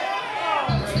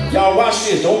 Y'all watch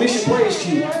this. Don't miss your praise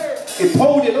cue. It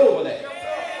poured it over there.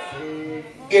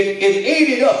 It ate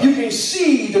it up. You can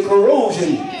see the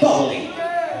corrosion bubbling.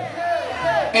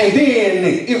 And then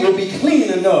it will be clean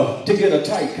enough to get a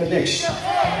tight connection.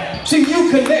 See, you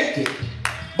connected,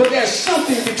 but there's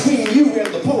something between you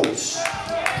and the post.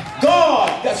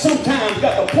 God got sometimes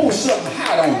got to pour something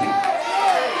hot on you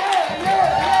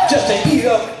just to eat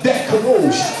up that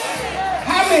corrosion.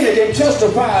 How many can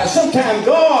testify? Sometimes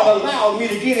God allowed me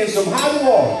to get in some hot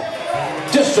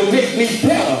water just to make me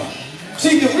better.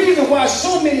 See, the reason why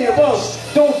so many of us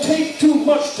don't take too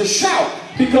much to shout,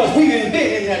 because we didn't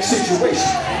been in that situation.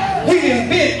 We didn't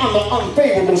been under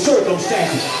unfavorable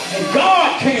circumstances. And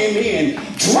God came in,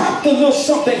 dropped a little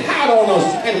something hot on us,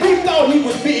 and we thought he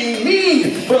was being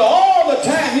mean, but all the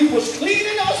time he was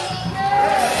cleaning us.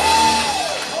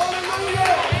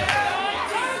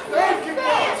 Thank you,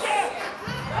 boss.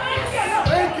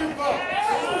 Thank you,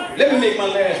 boss. Let me make my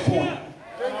last point.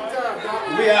 Take your time,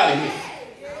 Doc. We out of here.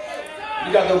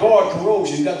 You got to avoid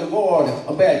corrosion. You got to avoid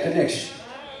a bad connection.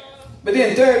 But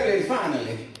then thirdly and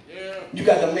finally, you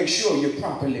got to make sure you're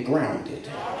properly grounded.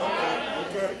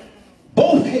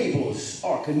 Both cables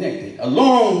are connected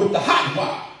along with the hot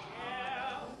wire.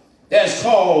 That's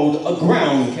called a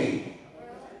ground cable.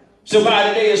 Somebody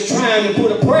today is trying to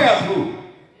put a prayer through,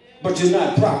 but you're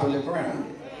not properly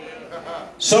grounded.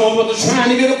 Some of us are trying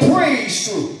to get a praise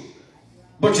through,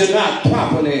 but you're not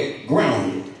properly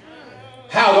grounded.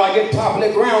 How do I get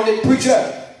properly grounded,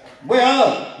 preacher?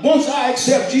 Well, once I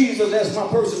accept Jesus as my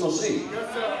personal Savior,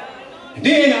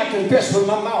 then I confess with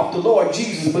my mouth the Lord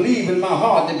Jesus, believe in my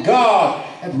heart that God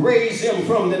hath raised him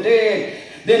from the dead.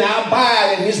 Then I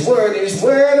abide in his word, and his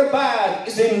word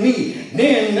abides in me.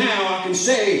 Then now I can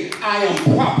say I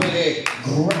am properly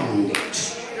grounded.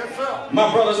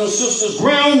 My brothers and sisters,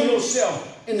 ground yourself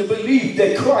in the belief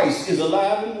that Christ is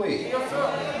alive and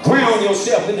well. Ground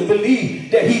yourself in the belief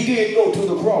that he did go to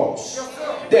the cross.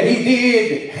 That he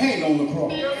did hang on the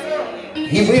cross.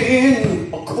 He went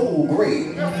in a cold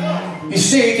grave. He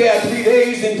stayed there 3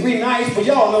 days and 3 nights, but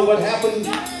y'all know what happened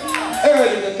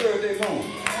early the third day morning.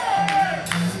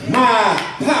 My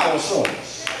power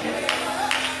source,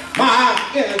 my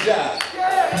Energizer,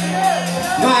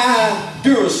 my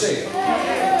Duracell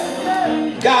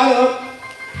got up,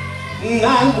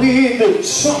 not with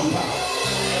some power.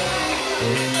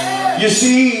 You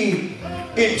see,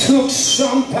 it took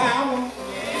some power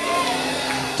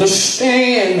to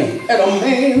stand at a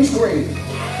man's grave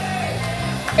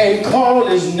and call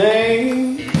his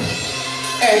name,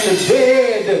 and the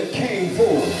dead came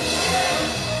forth.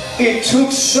 It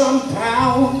took some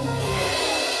power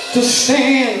to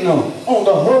stand on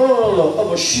the hull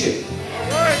of a ship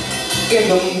in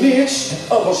the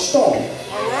midst of a storm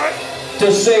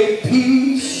to say,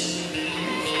 peace,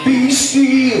 be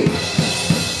still.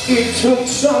 It took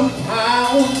some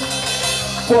power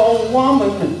for a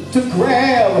woman to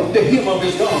grab the hem of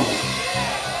his garment,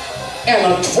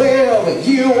 and a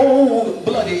 12-year-old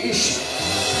bloody issue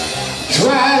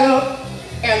dried up,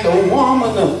 and the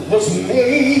woman was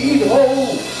made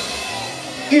whole.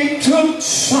 It took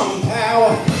some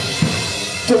power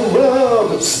to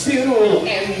rub spittle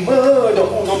and mud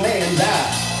on a man's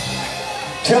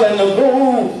eye, tell him to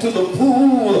go to the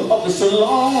pool of the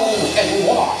Siloam and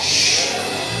wash.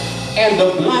 And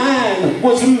the blind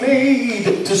was made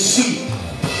to see.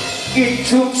 It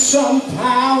took some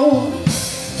power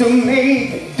to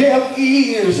make deaf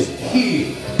ears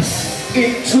hear.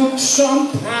 It took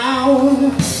some power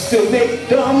to make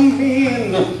dumb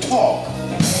men talk.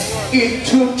 It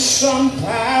took some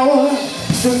power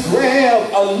to grab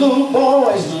a little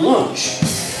boy's lunch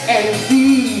and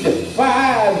feed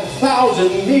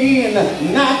 5,000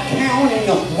 men, not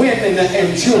counting women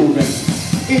and children.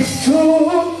 It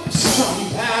took some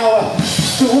power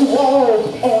to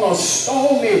walk on a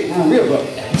stormy river.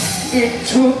 It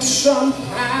took some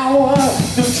power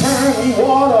to turn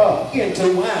water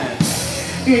into wine.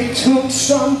 It took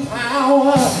some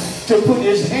power to put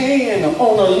his hand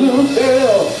on a little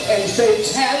girl and say,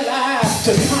 Tala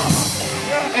to come.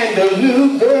 And the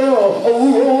little girl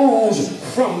arose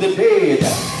from the dead.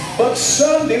 But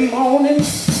Sunday morning,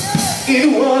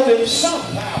 it wasn't some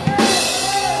power.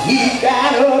 He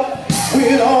got up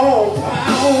with all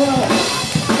power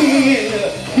in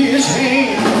his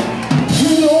hand.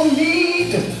 You don't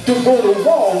need to go to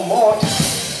Walmart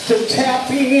to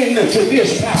tap into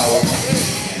this power.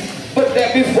 But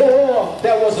that before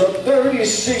there was a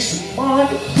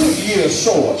 36-month Goodyear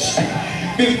source,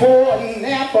 before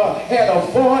Napa had a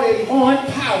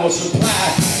 40-month power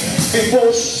supply,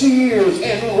 before Sears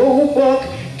and Roebuck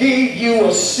gave you a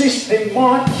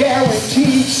 60-month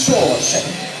guaranteed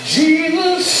source,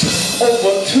 Jesus,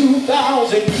 over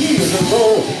 2,000 years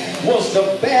ago, was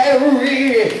the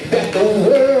battery that the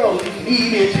world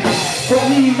needed. From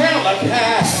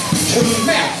Malachi to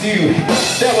Matthew,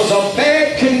 there was a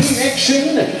bad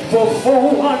connection for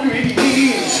 400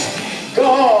 years.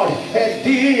 God had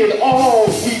did all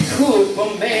he could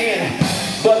for man,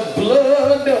 but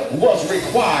blood was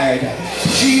required.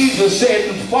 Jesus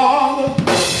said, Father,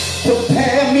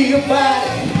 prepare me a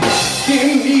body.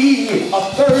 Give me a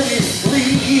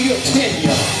 33-year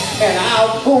tenure, and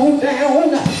I'll go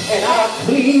down and I'll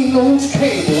clean those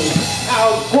cables.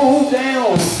 I'll go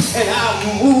down and I'll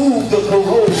move the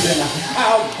corrosion.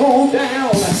 I'll go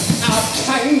down, I'll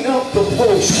tighten up the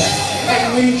post.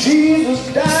 And when Jesus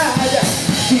died,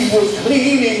 he was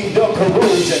cleaning the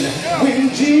corrosion. When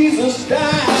Jesus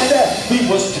died, he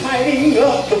was tightening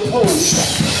up the post.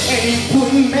 And he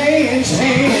put man's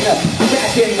hand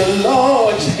back in the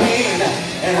Lord's hand.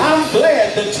 And I'm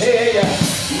glad to tell you,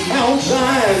 Mount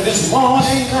Zion this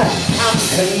morning, I'm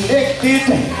connected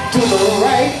to the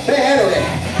right battery.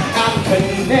 I'm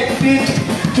connected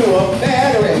to a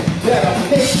battery that'll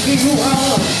make me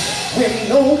run when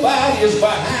nobody is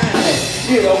behind.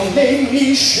 It'll make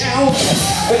me shout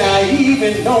when I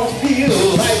even don't feel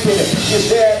like it. Is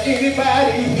there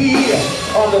anybody here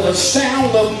under the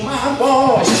sound of my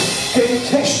voice can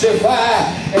testify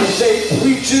and say,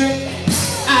 preacher,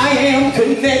 I am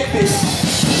connected.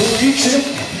 Preacher,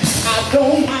 I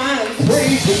don't mind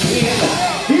praising him.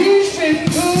 He's been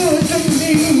good to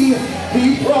me.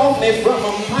 He brought me from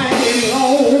a mighty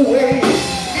long way.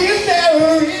 Is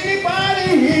there anybody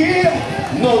here?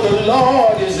 No, the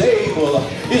Lord is able.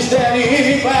 Is there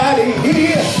anybody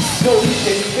here? No, he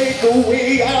can make a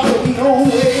way out of no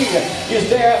way. Is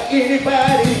there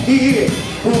anybody here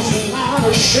who's not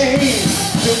ashamed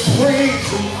to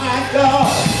praise my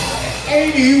God?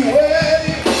 Ain't he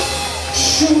worthy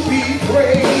to be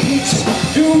praised?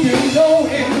 Do you know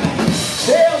him?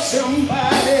 Tell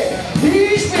somebody,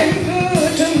 he's been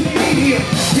good to me.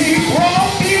 He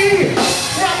brought me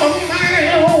from a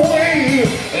mile away.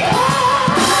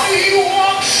 He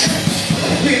walks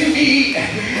with me.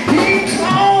 He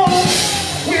talks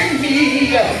with me.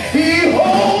 He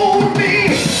holds me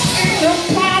in the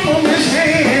palm of his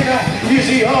hand. Is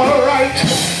he all right?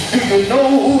 Do you know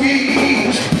who he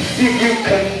is? If you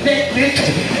connect it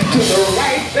to the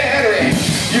right battery,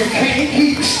 you can't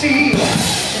keep still.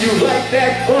 You like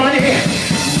that bunny,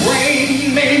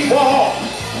 rain may fall,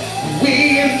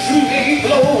 winds may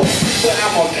blow, but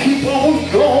I'm gonna keep on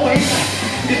going.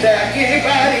 Is there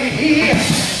anybody here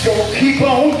gonna keep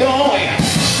on going?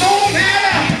 No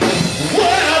matter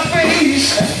what I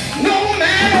face, no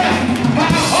matter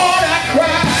how hard I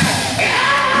cry,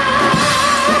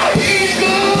 he's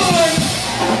good.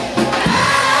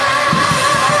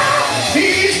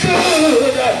 He's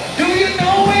good. Do you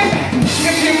know him?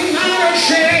 If you're not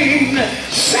ashamed,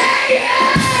 say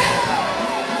yes.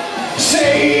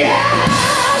 Say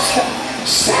yes.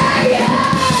 Say yes.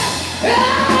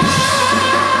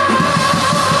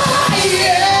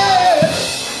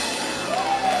 Yes.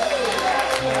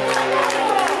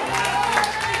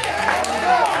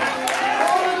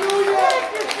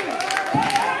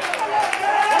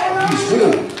 He's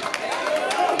good.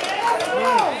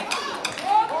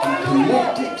 I'm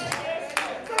connected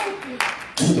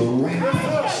to the right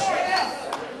place.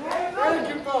 Thank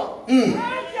you, Father.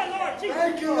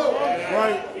 Thank you, Lord.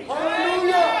 Right.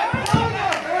 Hallelujah.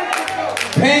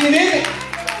 Pandemic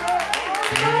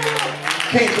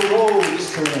can't corrode this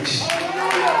connection.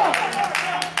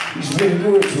 He's been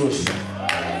good to us.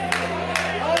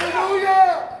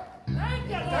 Hallelujah.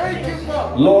 Thank you,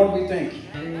 Father. Lord, we thank you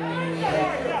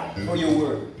for your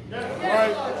word.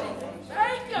 Right.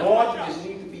 Lord, you just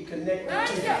need to be connected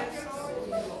to you.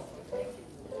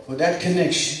 For that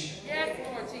connection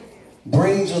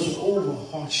brings us over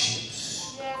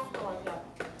hardships,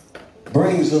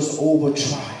 brings us over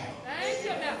trial,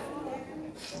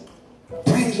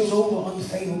 brings us over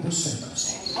unfavorable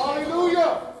circumstances.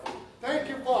 Hallelujah. Thank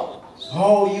you, Father. It's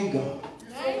all you got,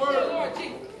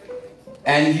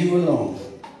 and you alone.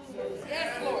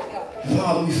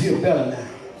 Father, we feel better now.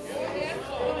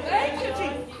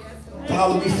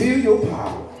 Father, we feel your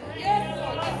power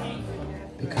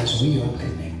because we are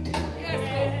connected.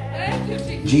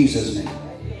 In Jesus' name,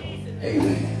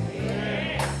 amen.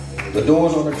 The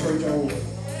doors of the church are open.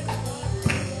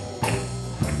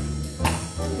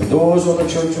 The doors of the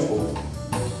church are open.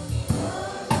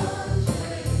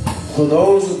 For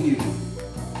those of you who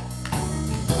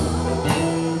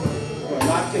are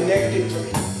not connected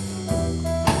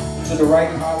to the right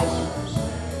power source,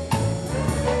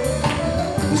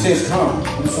 he says, come,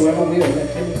 whosoever will, let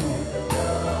him come.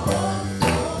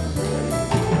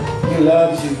 He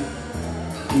loves you.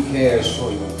 He cares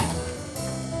for you.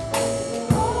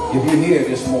 If you're here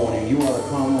this morning, you want to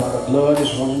come while the blood is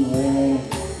running warm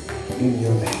in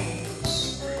your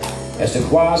veins. As the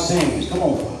choir sings, come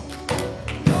on, Father.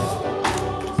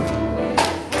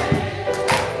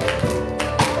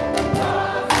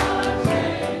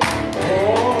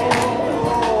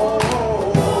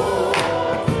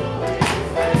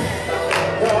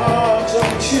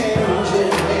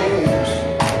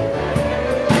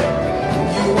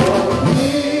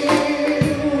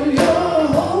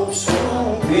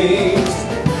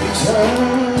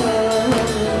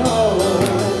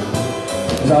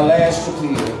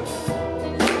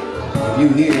 You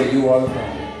hear, you are the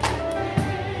problem.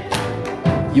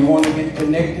 You want to get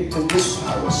connected to this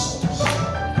power source.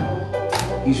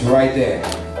 He's right there.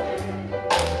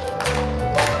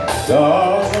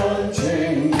 God's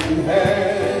unchanging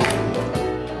hand.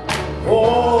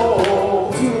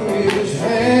 Oh, to his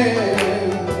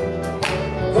hand.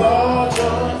 God's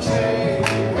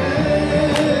unchanging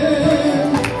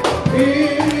hand.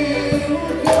 He'll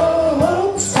your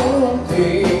hopes for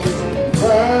things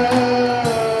turn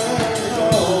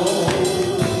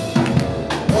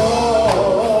on.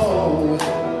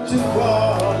 To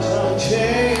God's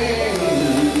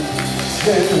unchanging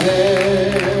hand.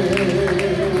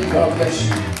 God bless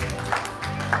you.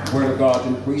 The word of God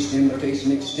been preached, the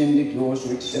invitation extended, yours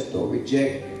to accept or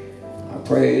reject. Our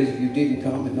prayer is if you didn't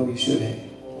come and know you should have,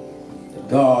 that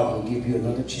God will give you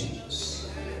another chance,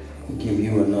 will give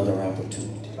you another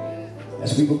opportunity.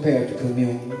 As we prepare to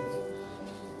commune,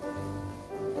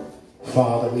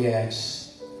 Father, we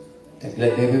ask that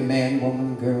let every man,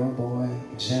 woman, girl, boy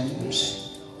examine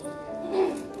themselves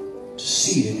to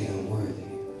see that they are worthy.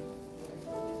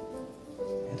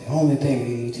 And the only thing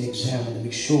they need to examine to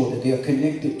make sure that they are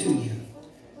connected to you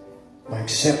by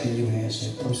accepting you as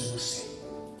their personal Savior.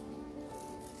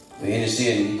 For any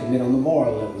sin we commit on the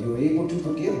moral level, you are able to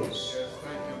forgive us,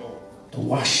 to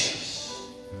wash us,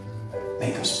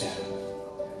 make us better.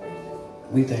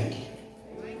 We thank you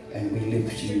and we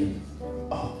lift you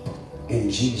up in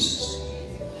Jesus'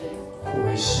 name. For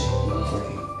his sake we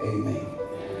pray. Amen.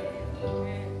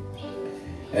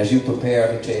 As you prepare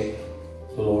to take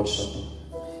the Lord's Supper,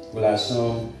 well, I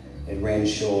assume it ran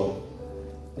short,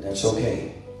 but that's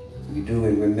okay. We do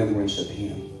in remembrance of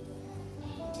him.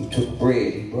 He took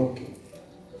bread, he broke it,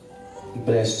 he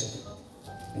blessed it,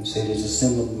 and said, "It's a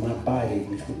symbol of my body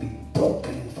which will be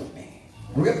broken for me,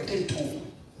 ripped and torn.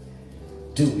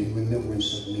 Do in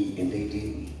remembrance of me." And they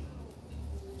did.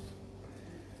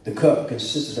 The cup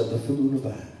consisted of the fruit of the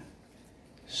vine,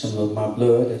 some of my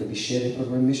blood that will be shed for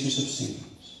the remissions of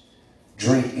sins.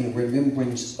 Drink in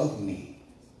remembrance of me.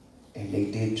 And they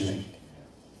did drink.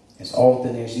 As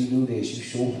often as you do this, you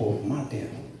show forth my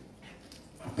death,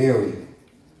 my burial,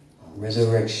 my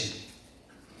resurrection,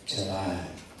 till I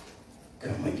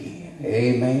come again.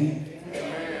 Amen.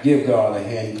 Amen. Give God a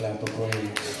hand clap of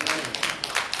praise.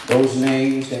 Those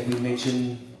names that we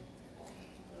mentioned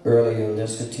earlier,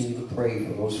 let's continue to pray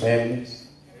for those families.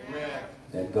 Amen.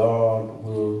 That God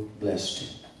will bless them.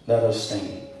 Let us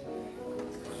stand.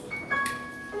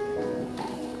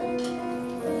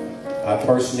 I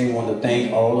personally want to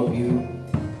thank all of you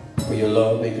for your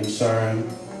love and concern,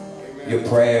 your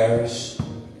prayers,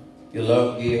 your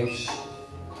love gifts,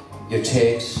 your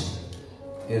texts.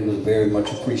 It was very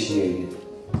much appreciated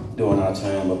during our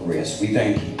time of rest. We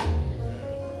thank you.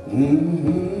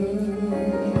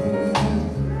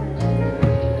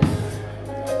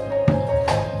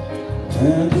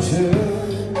 And the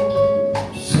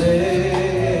church say,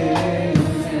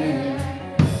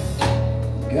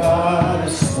 God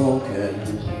has spoken.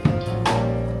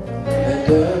 Let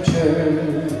the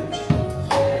church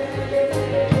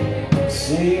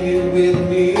sing it with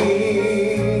me.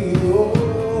 Oh,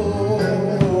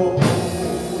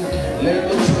 let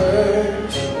the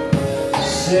church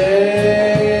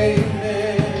say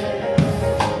amen.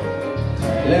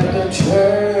 Let the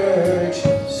church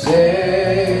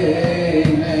say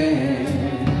amen.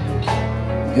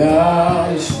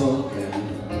 God has spoken.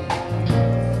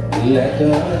 Let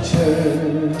the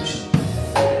church.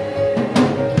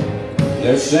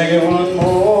 Let's sing it one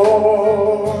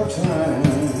more time.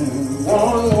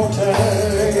 One more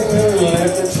time.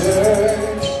 Let the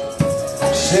church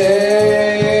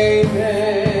say amen.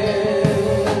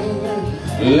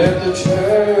 Let the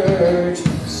church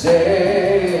say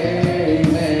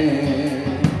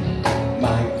amen.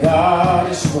 My God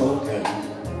has spoken.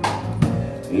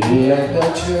 Let the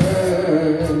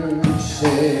church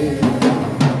say.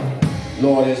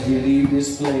 Lord, as we leave this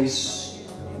place,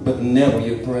 but never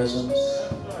your presence,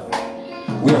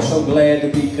 we are so glad to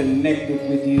be connected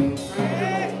with you.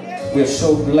 We're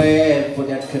so glad for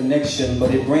that connection,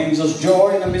 but it brings us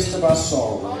joy in the midst of our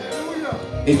sorrow.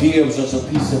 It gives us a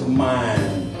peace of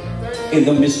mind in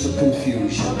the midst of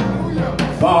confusion.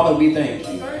 Father, we thank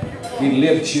you. We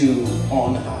lift you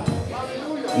on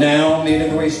high. Now may the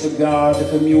grace of God, the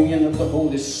communion of the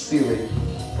Holy Spirit,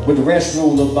 with rest,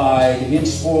 rule, abide,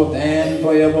 henceforth and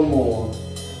forevermore.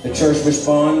 The church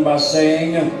respond by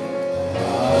saying,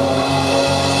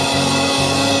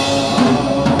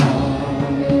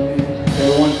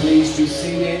 everyone please be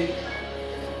seated.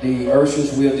 The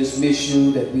ushers will dismiss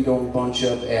you that we don't bunch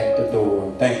up at the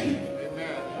door. Thank you.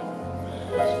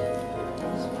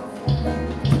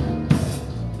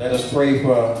 Let us pray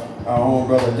for Our own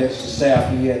brother Dexter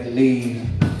Sapp, he had to leave.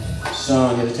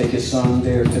 Son, he had to take his son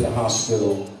there to the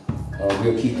hospital.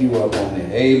 We'll keep you up on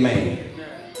that. Amen.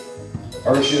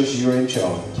 Urshas, you're in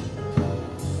charge.